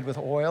my head with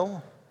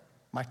oil.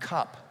 My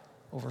cup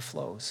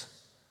overflows.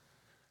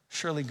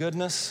 Surely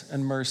goodness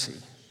and mercy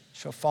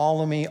shall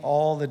follow me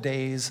all the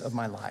days of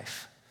my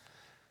life,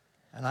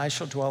 and I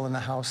shall dwell in the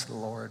house of the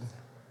Lord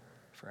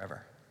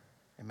forever.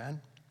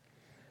 Amen.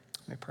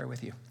 Let me pray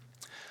with you.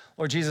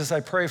 Lord Jesus, I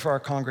pray for our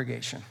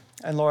congregation.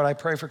 And Lord, I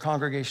pray for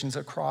congregations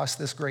across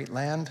this great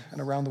land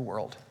and around the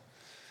world.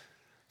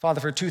 Father,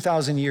 for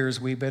 2,000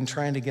 years, we've been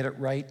trying to get it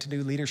right to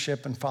do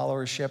leadership and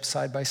followership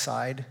side by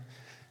side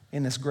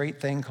in this great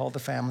thing called the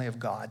family of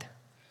God.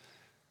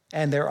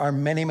 And there are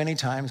many, many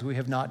times we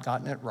have not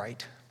gotten it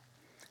right.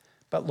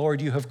 But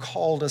Lord, you have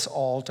called us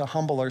all to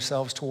humble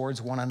ourselves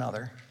towards one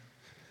another.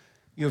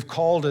 You have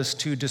called us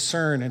to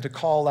discern and to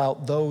call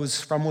out those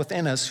from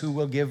within us who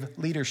will give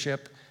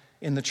leadership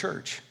in the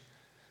church.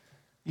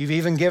 You've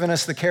even given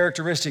us the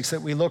characteristics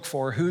that we look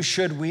for. Who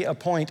should we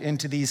appoint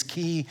into these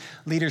key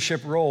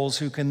leadership roles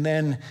who can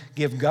then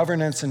give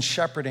governance and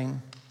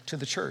shepherding to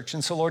the church?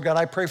 And so, Lord God,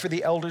 I pray for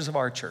the elders of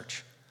our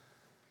church.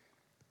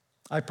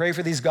 I pray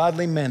for these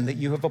godly men that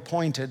you have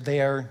appointed.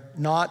 They are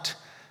not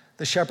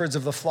the shepherds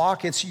of the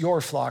flock, it's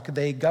your flock.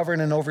 They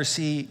govern and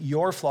oversee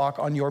your flock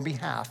on your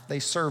behalf. They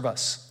serve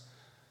us.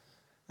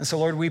 And so,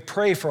 Lord, we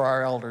pray for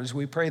our elders.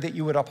 We pray that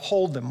you would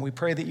uphold them. We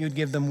pray that you'd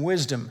give them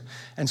wisdom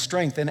and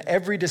strength in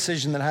every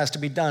decision that has to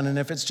be done. And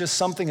if it's just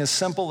something as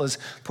simple as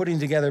putting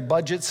together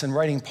budgets and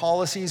writing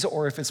policies,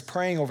 or if it's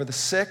praying over the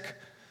sick,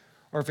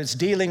 or if it's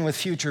dealing with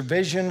future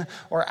vision,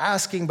 or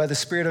asking by the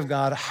Spirit of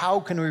God, how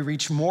can we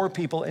reach more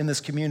people in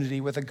this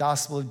community with the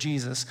gospel of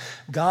Jesus?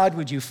 God,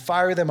 would you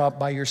fire them up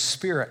by your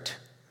Spirit?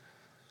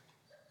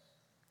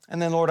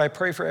 And then, Lord, I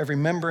pray for every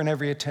member and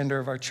every attender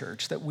of our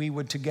church that we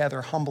would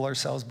together humble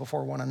ourselves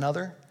before one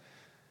another,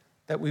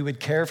 that we would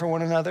care for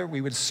one another,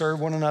 we would serve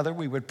one another,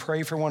 we would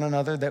pray for one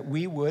another, that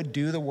we would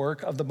do the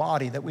work of the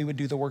body, that we would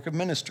do the work of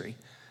ministry.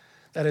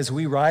 That as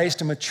we rise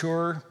to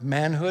mature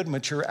manhood,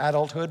 mature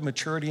adulthood,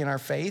 maturity in our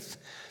faith,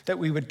 that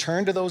we would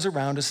turn to those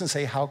around us and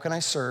say, how can I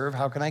serve?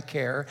 How can I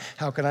care?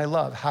 How can I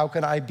love? How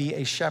can I be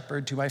a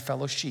shepherd to my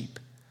fellow sheep?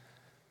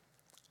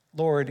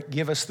 Lord,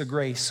 give us the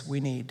grace we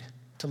need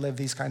to live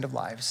these kind of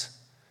lives.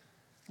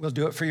 We'll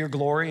do it for your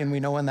glory, and we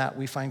know in that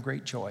we find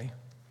great joy.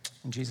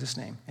 In Jesus'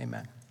 name,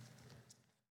 amen.